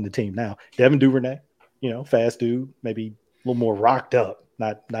 he's on the team now. Devin Duvernay. Fast dude, maybe a little more rocked up,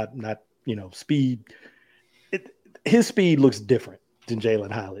 not speed. His speed looks different than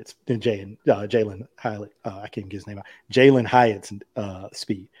Jalen Hyatt's. Jalen Hyatt. I can't get his name out. Jalen Hyatt's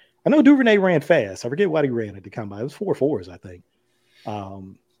speed. I know Duvernay ran fast. I forget what he ran at the combine. It was 4.4s, I think.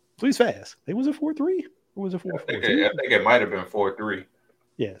 So he's fast. It was a 4.3 or was it 4.4? I think it might have been 4.3.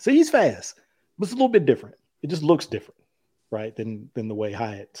 Yeah, so he's fast, but it's a little bit different. It just looks different, right? Than the way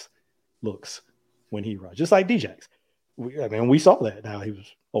Hyatt looks when he runs, just like D-Jax. We saw that. Now he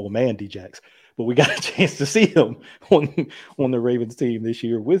was old man D-Jax, but we got a chance to see him on the Ravens team this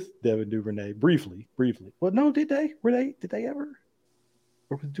year with Devin Duvernay briefly. Well, no, did they ever?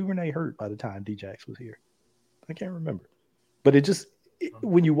 Or was Duvernay hurt by the time D-Jax was here? I can't remember. But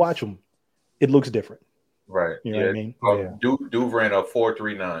when you watch him, it looks different. Right. You know what I mean? Duve ran a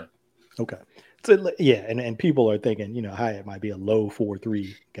 4.39. Okay. So, yeah, and people are thinking, Hyatt might be a low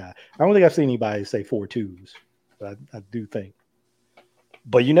 4.3 guy. I don't think I've seen anybody say 4.2s, but I do think.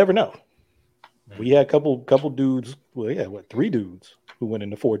 But you never know. We had a couple dudes. Well, yeah, three dudes who went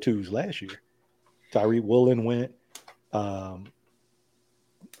into 4.2s last year. Tyreek Woolen went.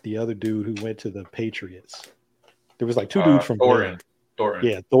 The other dude who went to the Patriots. There was like two dudes from Thornton.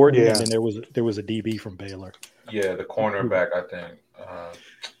 Yeah, Thornton, and then there was a DB from Baylor. Yeah, the cornerback, I think.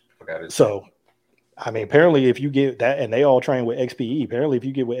 Forgot his name. Apparently, if you get that, and they all train with XPE. Apparently, if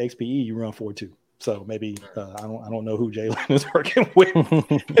you get with XPE, you run 4.2. So maybe I don't know who Jalen is working with,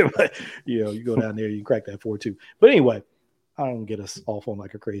 but you go down there, you crack that 4.2. But anyway, I don't get us off on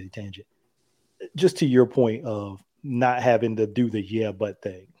like a crazy tangent. Just to your point of not having to do the but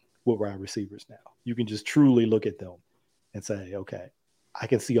thing with wide receivers now, you can just truly look at them and say, okay, I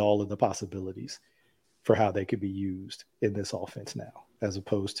can see all of the possibilities for how they could be used in this offense now, as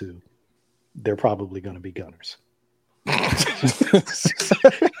opposed to they're probably going to be gunners. I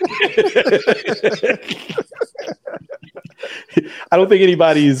don't think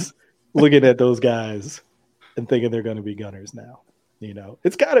anybody's looking at those guys and thinking they're going to be gunners now.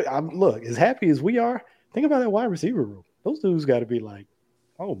 It's got to look, as happy as we are, think about that wide receiver room. Those dudes got to be like,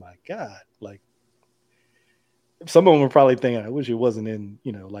 oh my God. Like, some of them are probably thinking, I wish it wasn't in,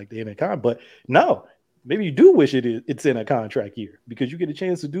 like the NCAA, but no, maybe you do wish it's in a contract year because you get a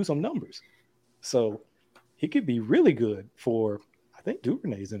chance to do some numbers. So he could be really good for, I think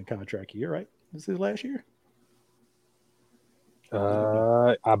Duvernay's in a contract year, right? This is last year.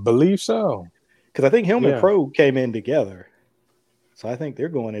 I believe so. Because I think him and Pro came in together. So I think they're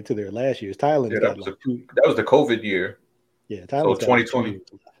going into their last years. Tylen's got that was the COVID year. Yeah, Tylen's so 2020.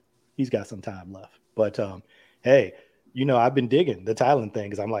 He's got some time left. But hey, I've been digging the Tylen thing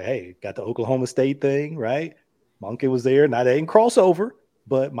because I'm like, hey, got the Oklahoma State thing, right? Monken was there. Now they didn't cross over,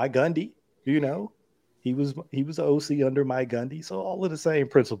 but Mike Gundy, he was an OC under Mike Gundy. So all of the same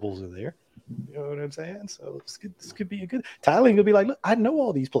principles are there. You know what I'm saying? So this could be a good. Tylen could be like, look, I know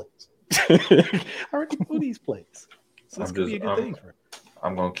all these plays. I already know these plays. So this could be a good thing for him.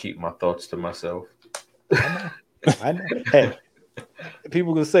 I'm gonna keep my thoughts to myself. I know. Hey,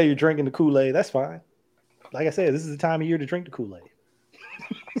 people gonna say you're drinking the Kool-Aid. That's fine. Like I said, this is the time of year to drink the Kool-Aid.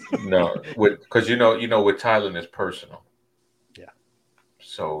 No, because with Tylen it's personal. Yeah.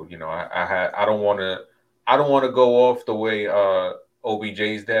 So I don't want to go off the way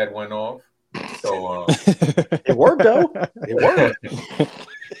OBJ's dad went off. So it worked though. It worked.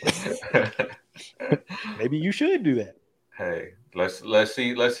 Maybe you should do that. Hey, let's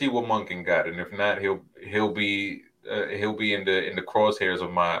see what Monken got, and if not, he'll be in the crosshairs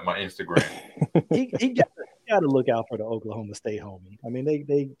of my Instagram. he got to look out for the Oklahoma State homie. I mean,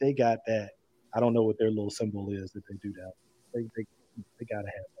 they got that. I don't know what their little symbol is that they do that. They got to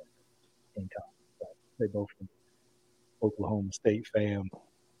have that in common. They both from Oklahoma State fam.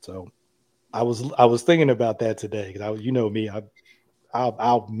 So I was thinking about that today because me,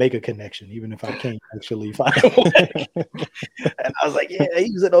 I'll make a connection even if I can't actually find one. And I was like, yeah,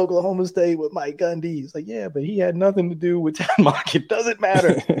 he was at Oklahoma State with Mike Gundy. He's like, yeah, but he had nothing to do with Monken. It doesn't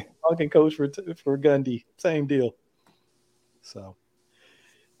matter. Monken coach for Gundy, same deal. So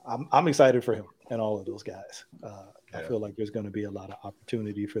I'm excited for him and all of those guys. I feel like there's going to be a lot of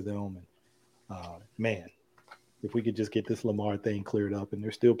opportunity for them. And man, if we could just get this Lamar thing cleared up, and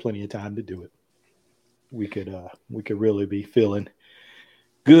there's still plenty of time to do it, we could really be feeling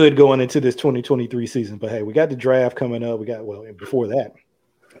good going into this 2023 season. But hey, we got the draft coming up. And before that,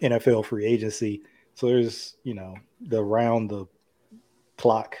 NFL free agency. So there's, the round the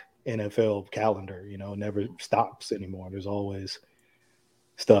clock NFL calendar, never stops anymore. There's always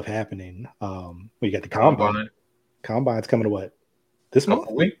stuff happening. We got the combine. Combine's coming to what? This month?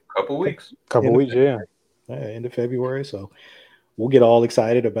 Couple weeks, yeah. End of February. So we'll get all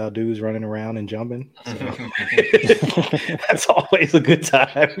excited about dudes running around and jumping. So. That's always a good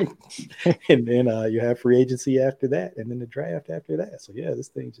time. And then you have free agency after that, and then the draft after that. So yeah, this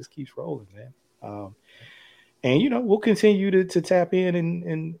thing just keeps rolling, man. And we'll continue to tap in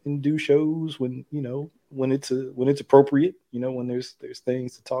and do shows when it's appropriate. When there's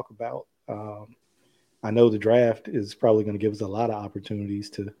things to talk about. I know the draft is probably going to give us a lot of opportunities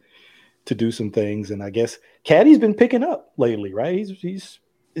to do some things, and I guess Caddy's been picking up lately, right? He's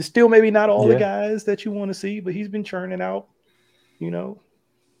still maybe not all the guys that you want to see, but he's been churning out,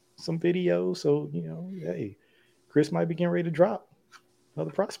 some videos. So hey, Chris might be getting ready to drop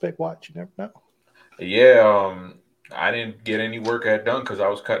another prospect watch. You never know. Yeah, I didn't get any work done because I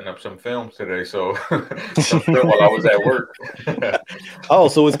was cutting up some films today. So some film while I was at work. Oh,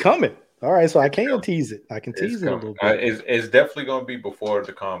 so it's coming. All right, so I can tease it. I can tease it a little bit. It's definitely going to be before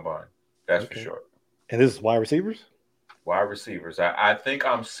the combine. That's for sure. And this is wide receivers? Wide receivers. I think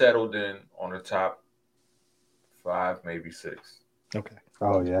I'm settled in on the top 5, maybe 6. Okay.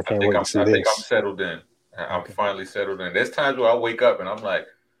 Oh, yeah. I can't wait to see this. I think I'm settled in. I'm finally settled in. There's times where I wake up and I'm like,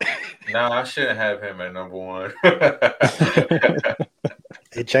 nah, I shouldn't have him at number 1.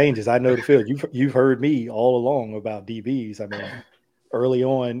 It changes. I know the field. You've heard me all along about DBs. I mean, early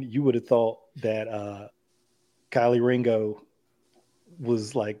on, you would have thought that Kylie Ringo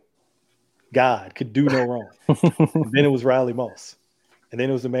was like God, could do no wrong. Then it was Riley Moss, and then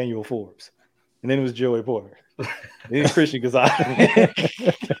it was Emmanuel Forbes, and then it was Joey Porter, then Christian Gonzalez.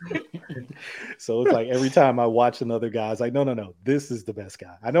 So it's like every time I watch another guy, I was like, no, this is the best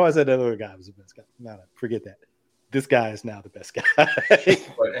guy. I know I said that other guy was the best guy. No, forget that. This guy is now the best guy.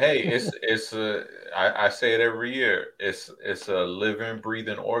 But hey, I say it every year. It's a living,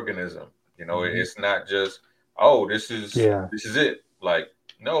 breathing organism. It's not just this is it. Like,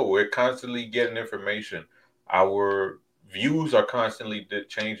 no, we're constantly getting information. Our views are constantly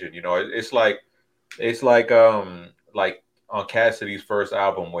changing. It's like on Cassidy's first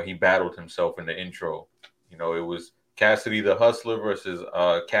album where he battled himself in the intro. It was Cassidy the hustler versus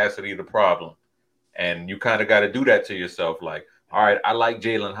Cassidy the problem. And you kind of got to do that to yourself. Like, all right, I like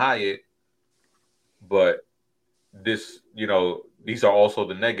Jalen Hyatt, but this, these are also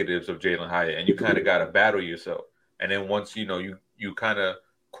the negatives of Jalen Hyatt, and you kind of got to battle yourself. And then once, you kind of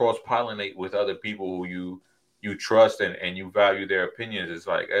cross-pollinate with other people who you trust and you value their opinions, it's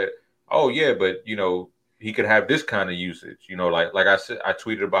like, oh yeah, but he could have this kind of usage. Like I said, I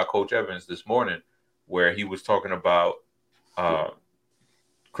tweeted about Coach Evans this morning where he was talking about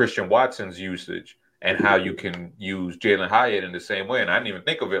Christian Watson's usage and how you can use Jalen Hyatt in the same way. And I didn't even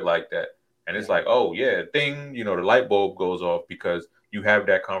think of it like that. And it's like, oh yeah, the light bulb goes off because you have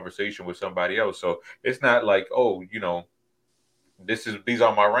that conversation with somebody else. So it's not like, oh, these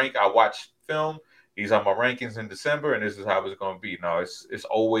are my rank. I watched film. These are my rankings in December, and this is how it's going to be. No, it's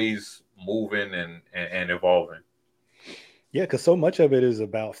always moving and evolving. Yeah, because so much of it is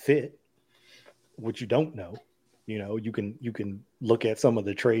about fit, which you don't know. You can look at some of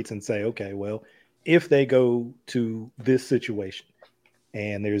the traits and say, okay, well, if they go to this situation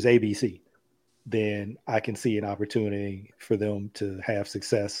and there's ABC, then I can see an opportunity for them to have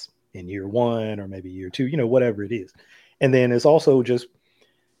success in year one or maybe year two, whatever it is. And then it's also just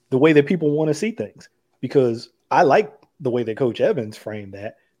the way that people want to see things, because I like the way that Coach Evans framed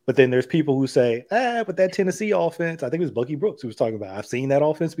that. But then there's people who say, but that Tennessee offense, I think it was Bucky Brooks who was talking about, I've seen that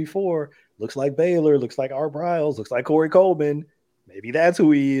offense before. Looks like Baylor, looks like Art Briles, looks like Corey Coleman. Maybe that's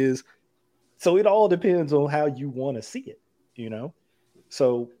who he is. So it all depends on how you want to see it,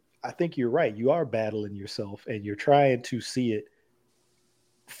 So I think you're right. You are battling yourself and you're trying to see it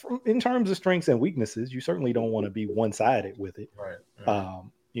in terms of strengths and weaknesses. You certainly don't want to be one-sided with it. Right.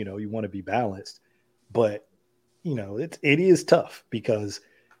 You want to be balanced, but it is tough because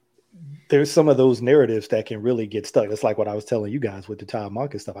there's some of those narratives that can really get stuck. It's like what I was telling you guys with the Todd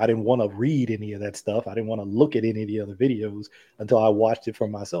Monken stuff. I didn't want to read any of that stuff. I didn't want to look at any of the other videos until I watched it for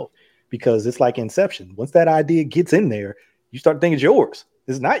myself, because it's like Inception. Once that idea gets in there, you start thinking it's yours.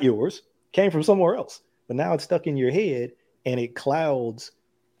 It's not yours. It came from somewhere else, but now it's stuck in your head and it clouds.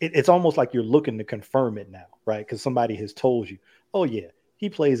 It's almost like you're looking to confirm it now, right? Because somebody has told you, oh yeah, he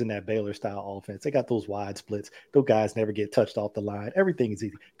plays in that Baylor style offense. They got those wide splits. Those guys never get touched off the line. Everything is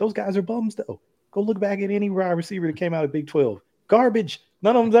easy. Those guys are bums though. Go look back at any wide receiver that came out of Big 12. Garbage.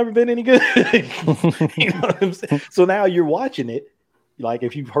 None of them's ever been any good. You know what I'm saying? So now you're watching it. Like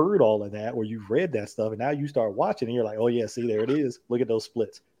if you've heard all of that or you've read that stuff and now you start watching and you're like, oh yeah, see, there it is. Look at those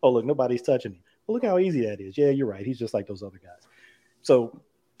splits. Oh, look, nobody's touching him. Well, look how easy that is. Yeah, you're right. He's just like those other guys. So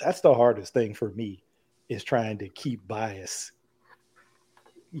that's the hardest thing for me, is trying to keep bias.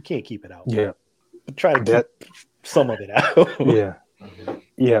 You can't keep it out. Yeah. But try to get some of it out. Yeah.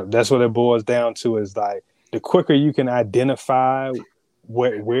 Yeah. That's what it boils down to, is like the quicker you can identify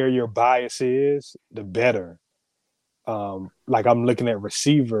where your bias is, the better. Like I'm looking at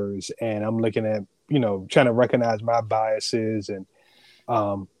receivers and I'm looking at, trying to recognize my biases and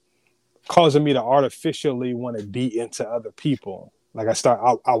causing me to artificially want to be into other people. Like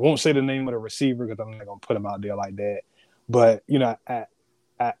I won't say the name of the receiver because I'm not going to put him out there like that. But,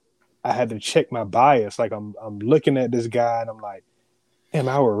 I had to check my bias. Like I'm looking at this guy and I'm like, damn,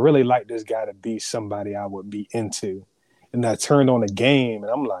 I would really like this guy to be somebody I would be into. And I turned on the game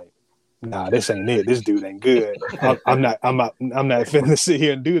and I'm like, nah, this ain't it. This dude ain't good. I'm not finna sit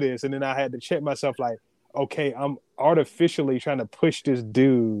here and do this. And then I had to check myself like, okay, I'm artificially trying to push this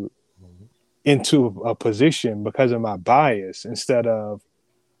dude into a position because of my bias instead of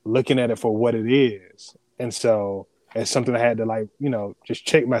looking at it for what it is. And so it's something I had to just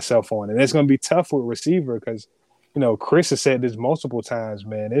check myself on. And it's going to be tough with receiver because, Chris has said this multiple times,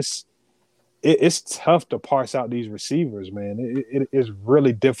 man. It's tough to parse out these receivers, man. It is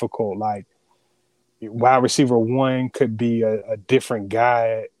really difficult. Like wide receiver one could be a different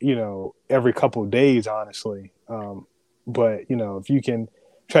guy, every couple of days, honestly. But, if you can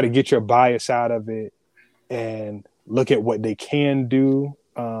try to get your bias out of it and look at what they can do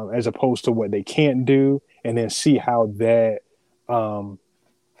as opposed to what they can't do, and then see how that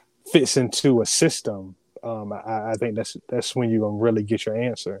fits into a system. I think that's when you're going to really get your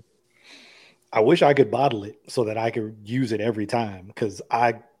answer. I wish I could bottle it so that I could use it every time, because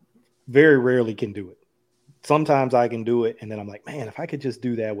I very rarely can do it. Sometimes I can do it, and then I'm like, man, if I could just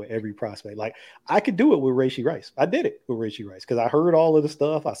do that with every prospect. Like, I could do it with Rashee Rice. I did it with Rashee Rice because I heard all of the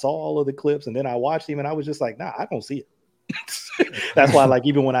stuff. I saw all of the clips, and then I watched him, and I was just like, nah, I don't see it. That's why, like,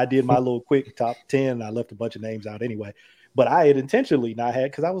 even when I did my little quick top 10, I left a bunch of names out anyway. But I had intentionally not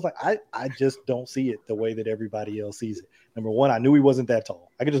had, because I was like, I just don't see it the way that everybody else sees it. Number one, I knew he wasn't that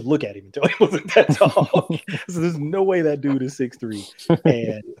tall. I could just look at him and tell he wasn't that tall. So there's no way that dude is 6'3".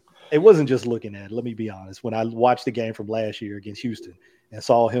 And it wasn't just looking at it. Let me be honest. When I watched the game from last year against Houston and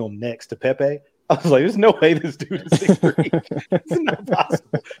saw him next to Pepe, I was like, there's no way this dude is 6'3". It's not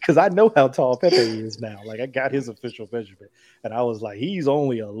possible. Because I know how tall Pepe is now. Like, I got his official measurement. And I was like, he's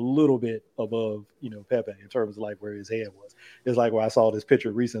only a little bit above, Pepe in terms of like where his head was. It's like where I saw this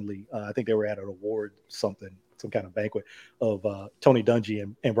picture recently. I think they were at an award, some kind of banquet of Tony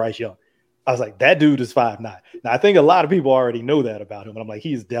Dungy and Bryce Young. I was like, that dude is 5'9". Now, I think a lot of people already know that about him. And I'm like,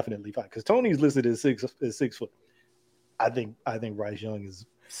 he's definitely 5', because Tony's listed as 6 foot. I think Bryce Young is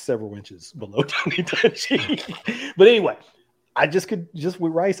several inches below Tony Dungy. But anyway, I just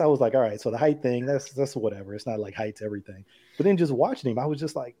with Rice, I was like, all right, so the height thing, that's whatever. It's not like height's everything. But then just watching him, I was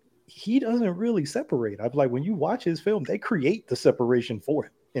just like, he doesn't really separate. I was like, when you watch his film, they create the separation for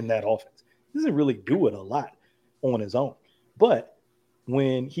him in that offense. He doesn't really do it a lot on his own. But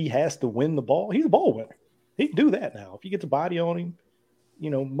when he has to win the ball, he's a ball winner. He can do that now. If you get the body on him,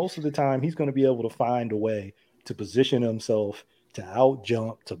 most of the time he's going to be able to find a way to position himself, to out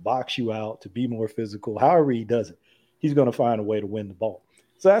jump, to box you out, to be more physical. However he does it, he's going to find a way to win the ball.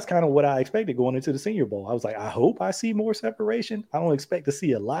 So that's kind of what I expected going into the Senior Bowl. I was like, I hope I see more separation. I don't expect to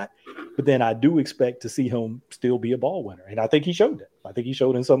see a lot, but then I do expect to see him still be a ball winner. And I think he showed that. I think he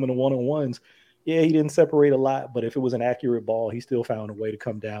showed in some of the one-on-ones. Yeah, he didn't separate a lot, but if it was an accurate ball, he still found a way to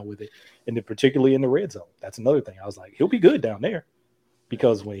come down with it. And then particularly in the red zone, that's another thing. I was like, he'll be good down there,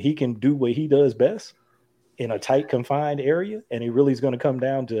 because when he can do what he does best in a tight, confined area, and it really is going to come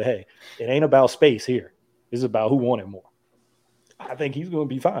down to, hey, it ain't about space here. It's about who wanted more. I think he's going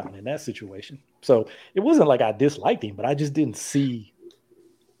to be fine in that situation. So it wasn't like I disliked him, but I just didn't see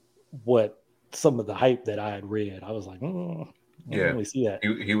what some of the hype that I had read. I was like, I didn't really see that.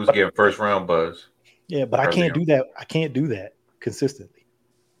 He was getting first round buzz. Yeah, but I can't do that. I can't do that consistently.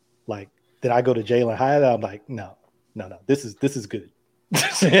 Like, did I go to Jalen Hyatt? I'm like, no. This is good.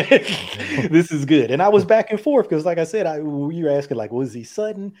 This is good. And I was back and forth because, like I said, you were asking, like, was he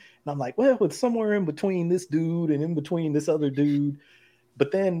Sutton? And I'm like, well, it's somewhere in between this dude and in between this other dude.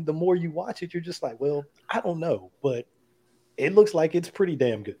 But then the more you watch it, you're just like, well, I don't know, but it looks like it's pretty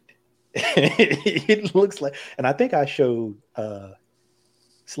damn good. It looks like, and I think I showed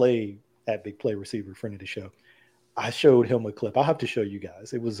Slade at Big Play Receiver, friend of the show. I showed him a clip. I'll have to show you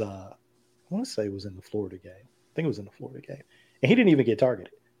guys. It was I want to say it was in the Florida game. I think it was in the Florida game. And he didn't even get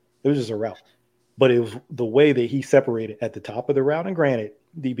targeted. It was just a route. But it was the way that he separated at the top of the route. And granted,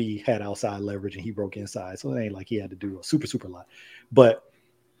 DB had outside leverage and he broke inside. So it ain't like he had to do a super lot. But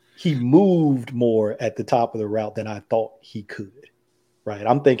he moved more at the top of the route than I thought he could. Right.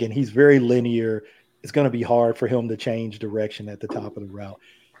 I'm thinking he's very linear. It's going to be hard for him to change direction at the top of the route.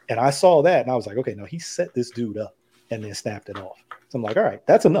 And I saw that and I was like, okay, no, he set this dude up and then snapped it off. So I'm like, all right,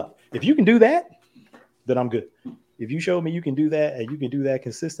 that's enough. If you can do that, then I'm good. If you show me you can do that and you can do that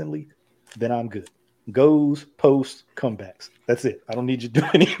consistently, then I'm good. Goes, posts, comebacks. That's it. I don't need you to do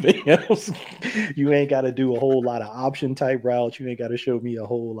anything else. You ain't got to do a whole lot of option type routes. You ain't got to show me a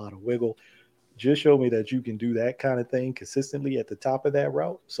whole lot of wiggle. Just show me that you can do that kind of thing consistently at the top of that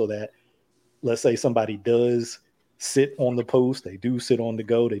route, so that, let's say somebody does sit on the post, they do sit on the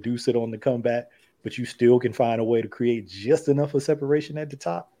go, they do sit on the comeback, but you still can find a way to create just enough of separation at the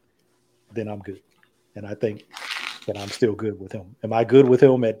top, then I'm good. And I think that I'm still good with him. Am I good with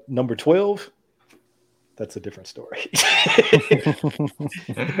him at number 12? That's a different story.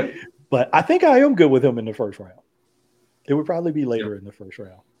 But I think I am good with him in the first round. It would probably be later in the first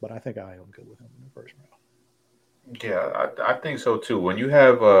round, but I think I am good with him in the first round. Yeah, I think so too. When you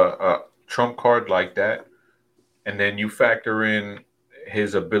have a trump card like that, and then you factor in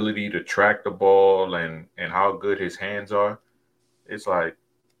his ability to track the ball and how good his hands are, it's like,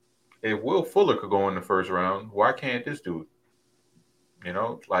 if Will Fuller could go in the first round, why can't this dude?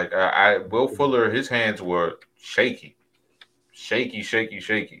 Like Will Fuller, his hands were shaky.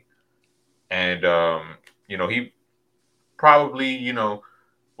 And, he probably,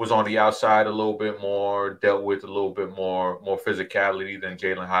 was on the outside a little bit more, dealt with a little bit more physicality than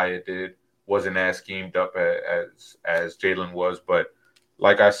Jalen Hyatt did. Wasn't as schemed up as Jalen was. But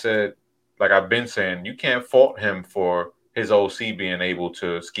like I said, like I've been saying, you can't fault him for his OC being able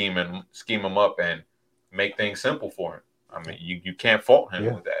to scheme him up and make things simple for him. I mean, you can't fault him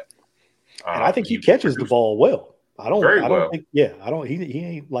with that. And I think he catches the ball well. I don't think he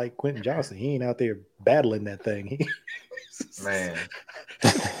ain't like Quentin Johnson. He ain't out there battling that thing. Man.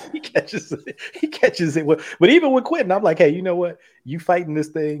 he catches it well. But even with Quentin, I'm like, hey, you know what? You fighting this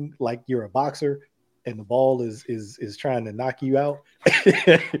thing like you're a boxer and the ball is trying to knock you out.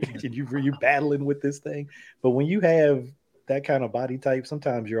 And you battling with this thing. But when you have that kind of body type,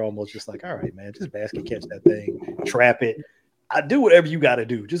 sometimes you're almost just like, all right, man, just basket catch that thing, trap it. I do whatever you got to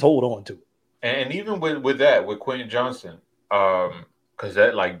do. Just hold on to it. And even with Quentin Johnson, because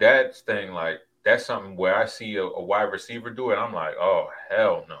that's thing, like that's something where I see a wide receiver do it. I'm like, oh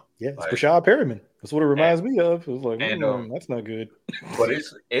hell no. Yeah, it's like, Brashad Perryman. That's what it reminds me of. It was like, that's not good. But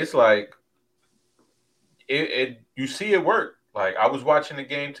it's like you see it work. Like I was watching the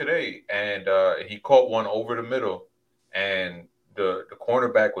game today, and he caught one over the middle, and the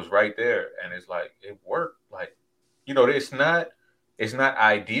cornerback was right there, and it's like it worked. Like, it's not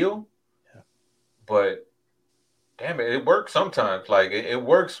ideal, but damn it, it works sometimes. Like it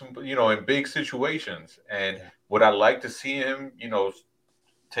works, in big situations. And would I like to see him,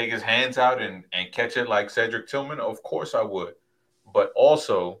 take his hands out and catch it like Cedric Tillman? Of course I would, but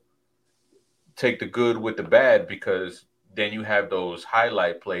also take the good with the bad, because then you have those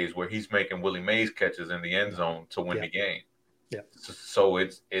highlight plays where he's making Willie Mays catches in the end zone to win the game. Yeah. So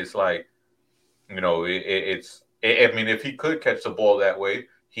it's like, I mean, if he could catch the ball that way,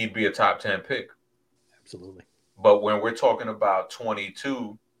 he'd be a top 10 pick. Absolutely. But when we're talking about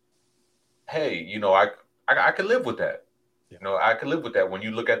 22, hey, I could live with that. Yeah. I could live with that when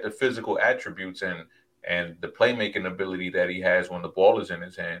you look at the physical attributes and the playmaking ability that he has when the ball is in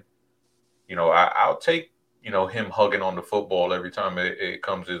his hand. I'll take, him hugging on the football every time it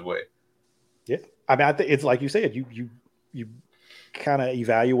comes his way. Yeah. I mean, I think it's like you said, you kind of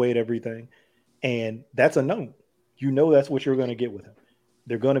evaluate everything, and that's a known. That's what you're going to get with him.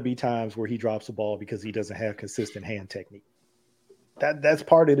 There are going to be times where he drops the ball because he doesn't have consistent hand technique. That's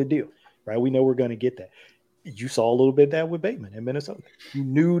part of the deal, right? We know we're going to get that. You saw a little bit of that with Bateman in Minnesota. You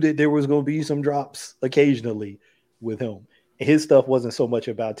knew that there was going to be some drops occasionally with him. His stuff wasn't so much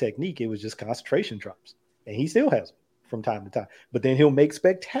about technique. It was just concentration drops. And he still has them from time to time. But then he'll make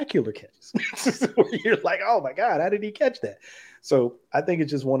spectacular catches. Where you're like, oh, my God, how did he catch that? So I think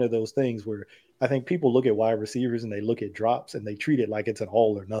it's just one of those things where I think people look at wide receivers and they look at drops and they treat it like it's an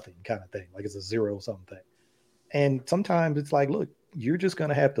all or nothing kind of thing, like it's a zero-sum thing. And sometimes it's like, look, you're just going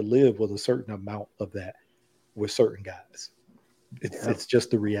to have to live with a certain amount of that with certain guys. It's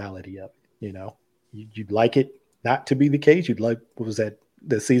just the reality of it, You'd like it not to be the case. You'd like, what was that,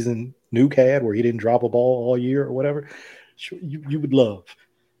 the season Nuke had where he didn't drop a ball all year or whatever? Sure, you would love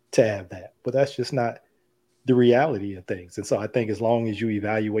to have that, but that's just not the reality of things. And so I think as long as you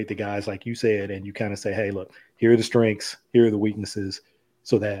evaluate the guys, like you said, and you kind of say, hey, look, here are the strengths, here are the weaknesses,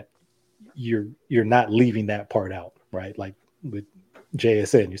 so that you're not leaving that part out, right? Like with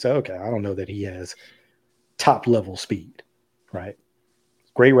JSN, you say, okay, I don't know that he has top level speed, right?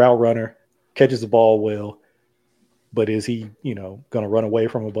 Great route runner, catches the ball well, but is he, going to run away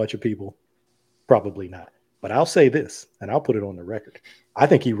from a bunch of people? Probably not. But I'll say this, and I'll put it on the record. I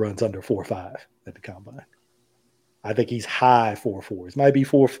think he runs under 4.5 at the combine. I think he's high 4.4s. Might be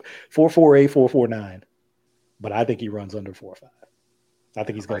 4.48, 4.49, but I think he runs under 4.5. I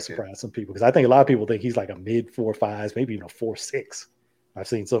think he's going to surprise some people, because I think a lot of people think he's like a mid 4.5s, maybe even a 4.6. I've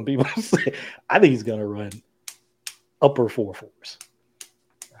seen some people say, I think he's going to run upper 4.4s.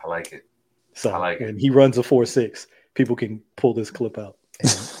 I like it. So when he runs a 4.6, people can pull this clip out and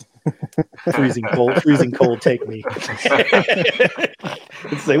freezing cold take me and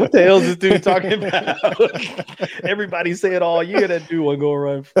say, what the hell is this dude talking about? Everybody said all year that dude was going to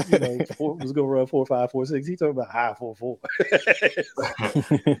run, was going to run 4.5, 4.6. He's talking about high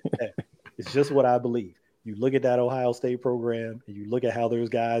 4.4. It's just what I believe. You look at that Ohio State program and you look at how those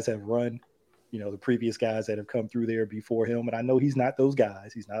guys have run, the previous guys that have come through there before him. And I know he's not those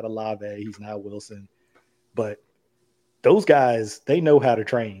guys. He's not Olave. He's not Wilson. But those guys, they know how to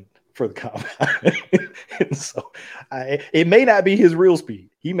train for the combine. And so it may not be his real speed.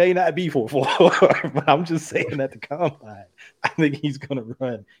 He may not be 4.4, but I'm just saying at the combine, I think he's going to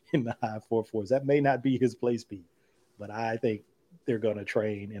run in the high 4.4s. That may not be his play speed, but I think they're going to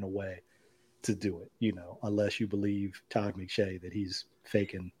train in a way to do it, unless you believe Todd McShay that he's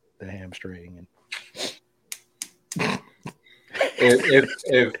faking the hamstring. And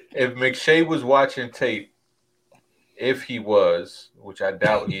if McShay was watching tape, if he was, which I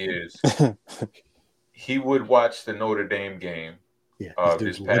doubt he is, he would watch the Notre Dame game. Yeah,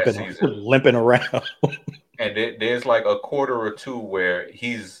 this past season, limping around. And there's like a quarter or two where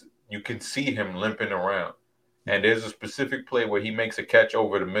you can see him limping around. And there's a specific play where he makes a catch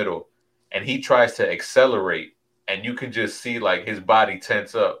over the middle and he tries to accelerate, and you can just see like his body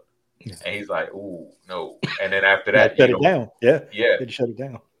tense up. Yeah. And he's like, ooh, no. And then after that, shut it down. Yeah. Yeah. Shut it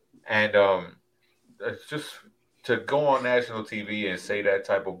down. And it's just to go on national TV and say that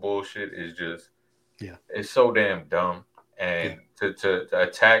type of bullshit is just, it's so damn dumb. And to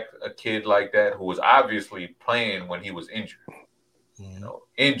attack a kid like that who was obviously playing when he was injured,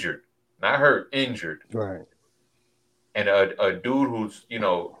 injured, not hurt, injured. Right. And a dude who's,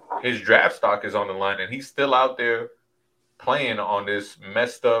 his draft stock is on the line and he's still out there playing on this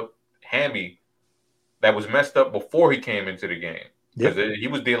messed up hammy that was messed up before he came into the game. Yep. Because he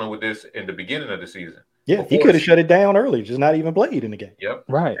was dealing with this in the beginning of the season. Yeah, he could have shut it down early, just not even played in the game. Yep.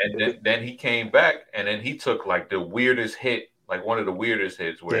 Right. And then he came back, and then he took like the weirdest hit, like one of the weirdest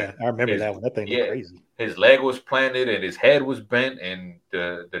hits where Yeah, I remember that one. That thing was crazy. His leg was planted and his head was bent, and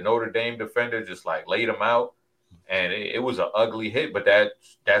the Notre Dame defender just like laid him out. And it was an ugly hit, but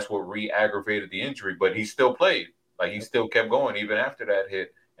that's what re-aggravated the injury. But he still played. Like, he still kept going even after that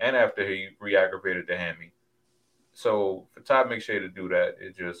hit and after he re-aggravated the hammy. So for Todd McShay to do that,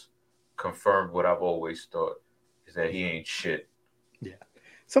 it just confirmed what I've always thought, is that he ain't shit. Yeah.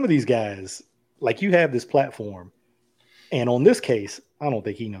 Some of these guys, like, you have this platform, and on this case, I don't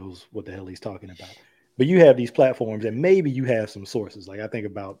think he knows what the hell he's talking about. But you have these platforms, and maybe you have some sources. Like, I think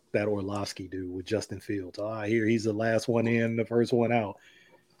about that Orlovsky dude with Justin Fields. Oh, I hear he's the last one in, the first one out.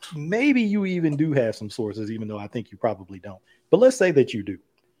 Maybe you even do have some sources, even though I think you probably don't. But let's say that you do.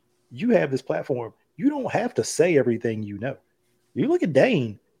 You have this platform. You don't have to say everything you know. You look at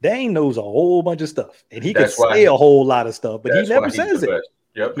Dane. Dane knows a whole bunch of stuff, and he can say a whole lot of stuff, but he never says it.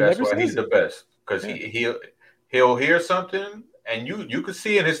 Yep, that's why he's the best, because he'll hear something, and you can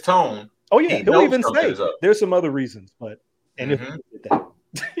see in his tone. Oh yeah, he'll even say there's some other reasons, but and he'll leave it at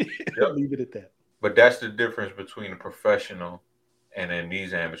that. He'll leave it at that. But that's the difference between a professional and then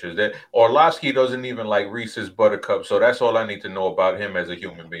these amateurs. That Orlovsky doesn't even like Reese's Buttercup, so that's all I need to know about him as a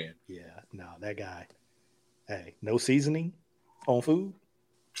human being. Yeah, no, that guy. Hey, no seasoning on food.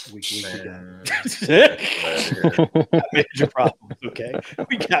 We got major problems. Okay,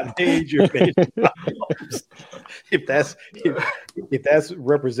 we got major problems. If that's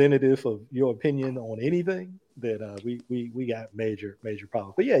representative of your opinion on anything, then we got major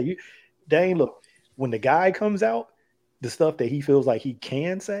problems. But yeah, Dane, look, when the guy comes out, the stuff that he feels like he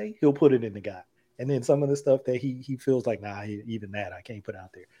can say, he'll put it in the guy, and then some of the stuff that he feels like, nah, even that I can't put out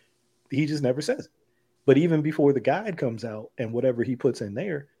there, he just never says it. But even before the guide comes out and whatever he puts in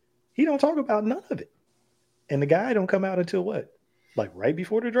there, he don't talk about none of it. And the guide don't come out until what? Like right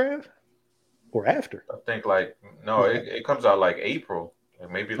before the draft or after? I think it comes out like April.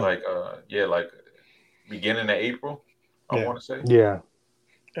 Maybe like beginning of April, I want to say. Yeah.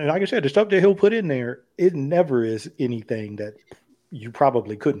 And like I said, the stuff that he'll put in there, it never is anything that you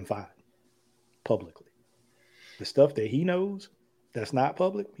probably couldn't find publicly. The stuff that he knows that's not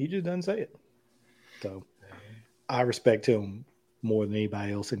public, he just doesn't say it. So I respect him more than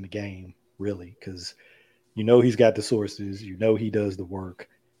anybody else in the game, really, because he's got the sources, he does the work,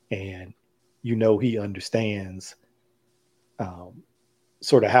 and he understands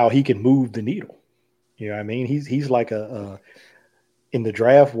sort of how he can move the needle. You know what I mean? He's like in the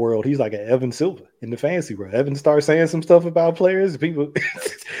draft world, he's like an Evan Silva in the fantasy world. Evan starts saying some stuff about players, people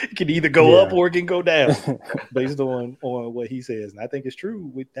can either go up or it can go down based on what he says. And I think it's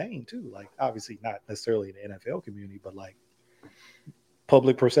true with Dane too. Like, obviously not necessarily in the NFL community, but like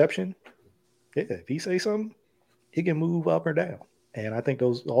public perception. Yeah, if he says something, it can move up or down. And I think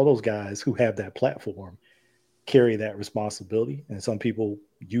all those guys who have that platform carry that responsibility. And some people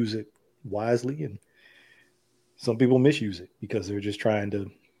use it wisely, and some people misuse it because they're just trying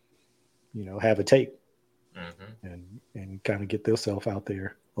to, have a take and kind of get themselves out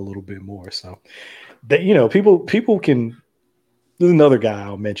there a little bit more. So that, people can, there's another guy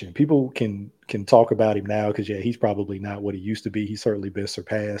I'll mention. People can talk about him now because he's probably not what he used to be. He's certainly been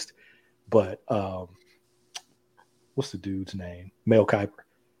surpassed. But what's the dude's name? Mel Kiper.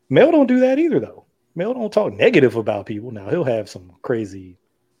 Mel don't do that either, though. Mel don't talk negative about people. Now he'll have some crazy,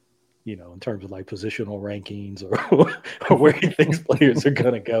 in terms of like positional rankings or where he thinks players are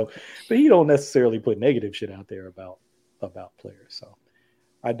going to go. But he don't necessarily put negative shit out there about players. So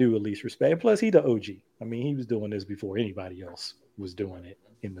I do at least respect. And plus, he's the OG. I mean, he was doing this before anybody else was doing it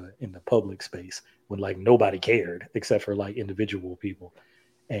in the public space when like nobody cared except for like individual people.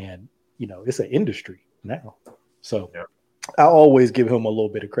 And, it's an industry now. So I always give him a little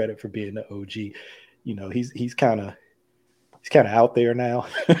bit of credit for being the OG. He's kind of out there now,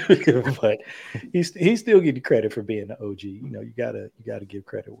 but he's still getting credit for being the OG. You gotta give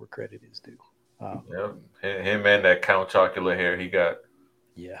credit where credit is due. Him and that Count Chocula hair he got.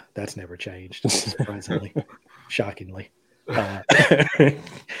 Yeah, that's never changed, surprisingly, shockingly. All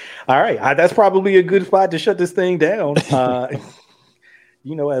right, that's probably a good spot to shut this thing down.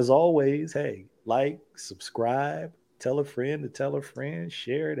 As always, hey, like, subscribe, tell a friend to tell a friend,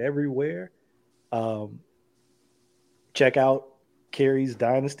 share it everywhere. Check out Carey's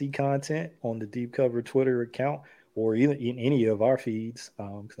Dynasty content on the Deep Cover Twitter account or either in any of our feeds.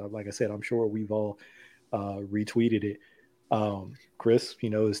 Because like I said, I'm sure we've all retweeted it. Chris,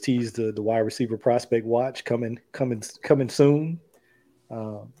 has teased the wide receiver prospect watch coming soon.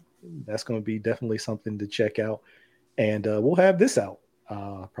 that's going to be definitely something to check out. And we'll have this out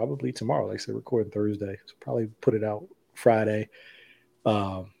probably tomorrow. Like I said, recording Thursday. So probably put it out Friday.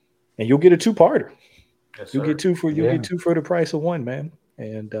 And you'll get a 2-parter. Yes, You'll get two for the price of one, man.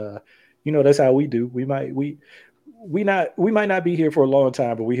 And that's how we do. We might not be here for a long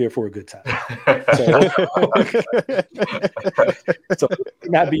time, but we're here for a good time. So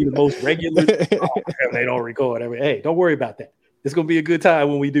not be the most regular. They don't record. Hey, don't worry about that. It's gonna be a good time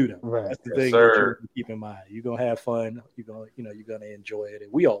when we do them. Right. That's the thing that you keep in mind. You're gonna have fun. You're gonna enjoy it,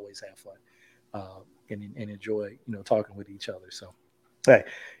 and we always have fun and enjoy talking with each other. So, hey,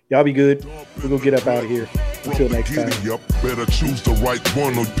 y'all be good. We're gonna get up out of here. Until next time. Better choose the right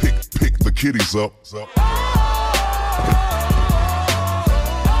one or pick the kiddies up.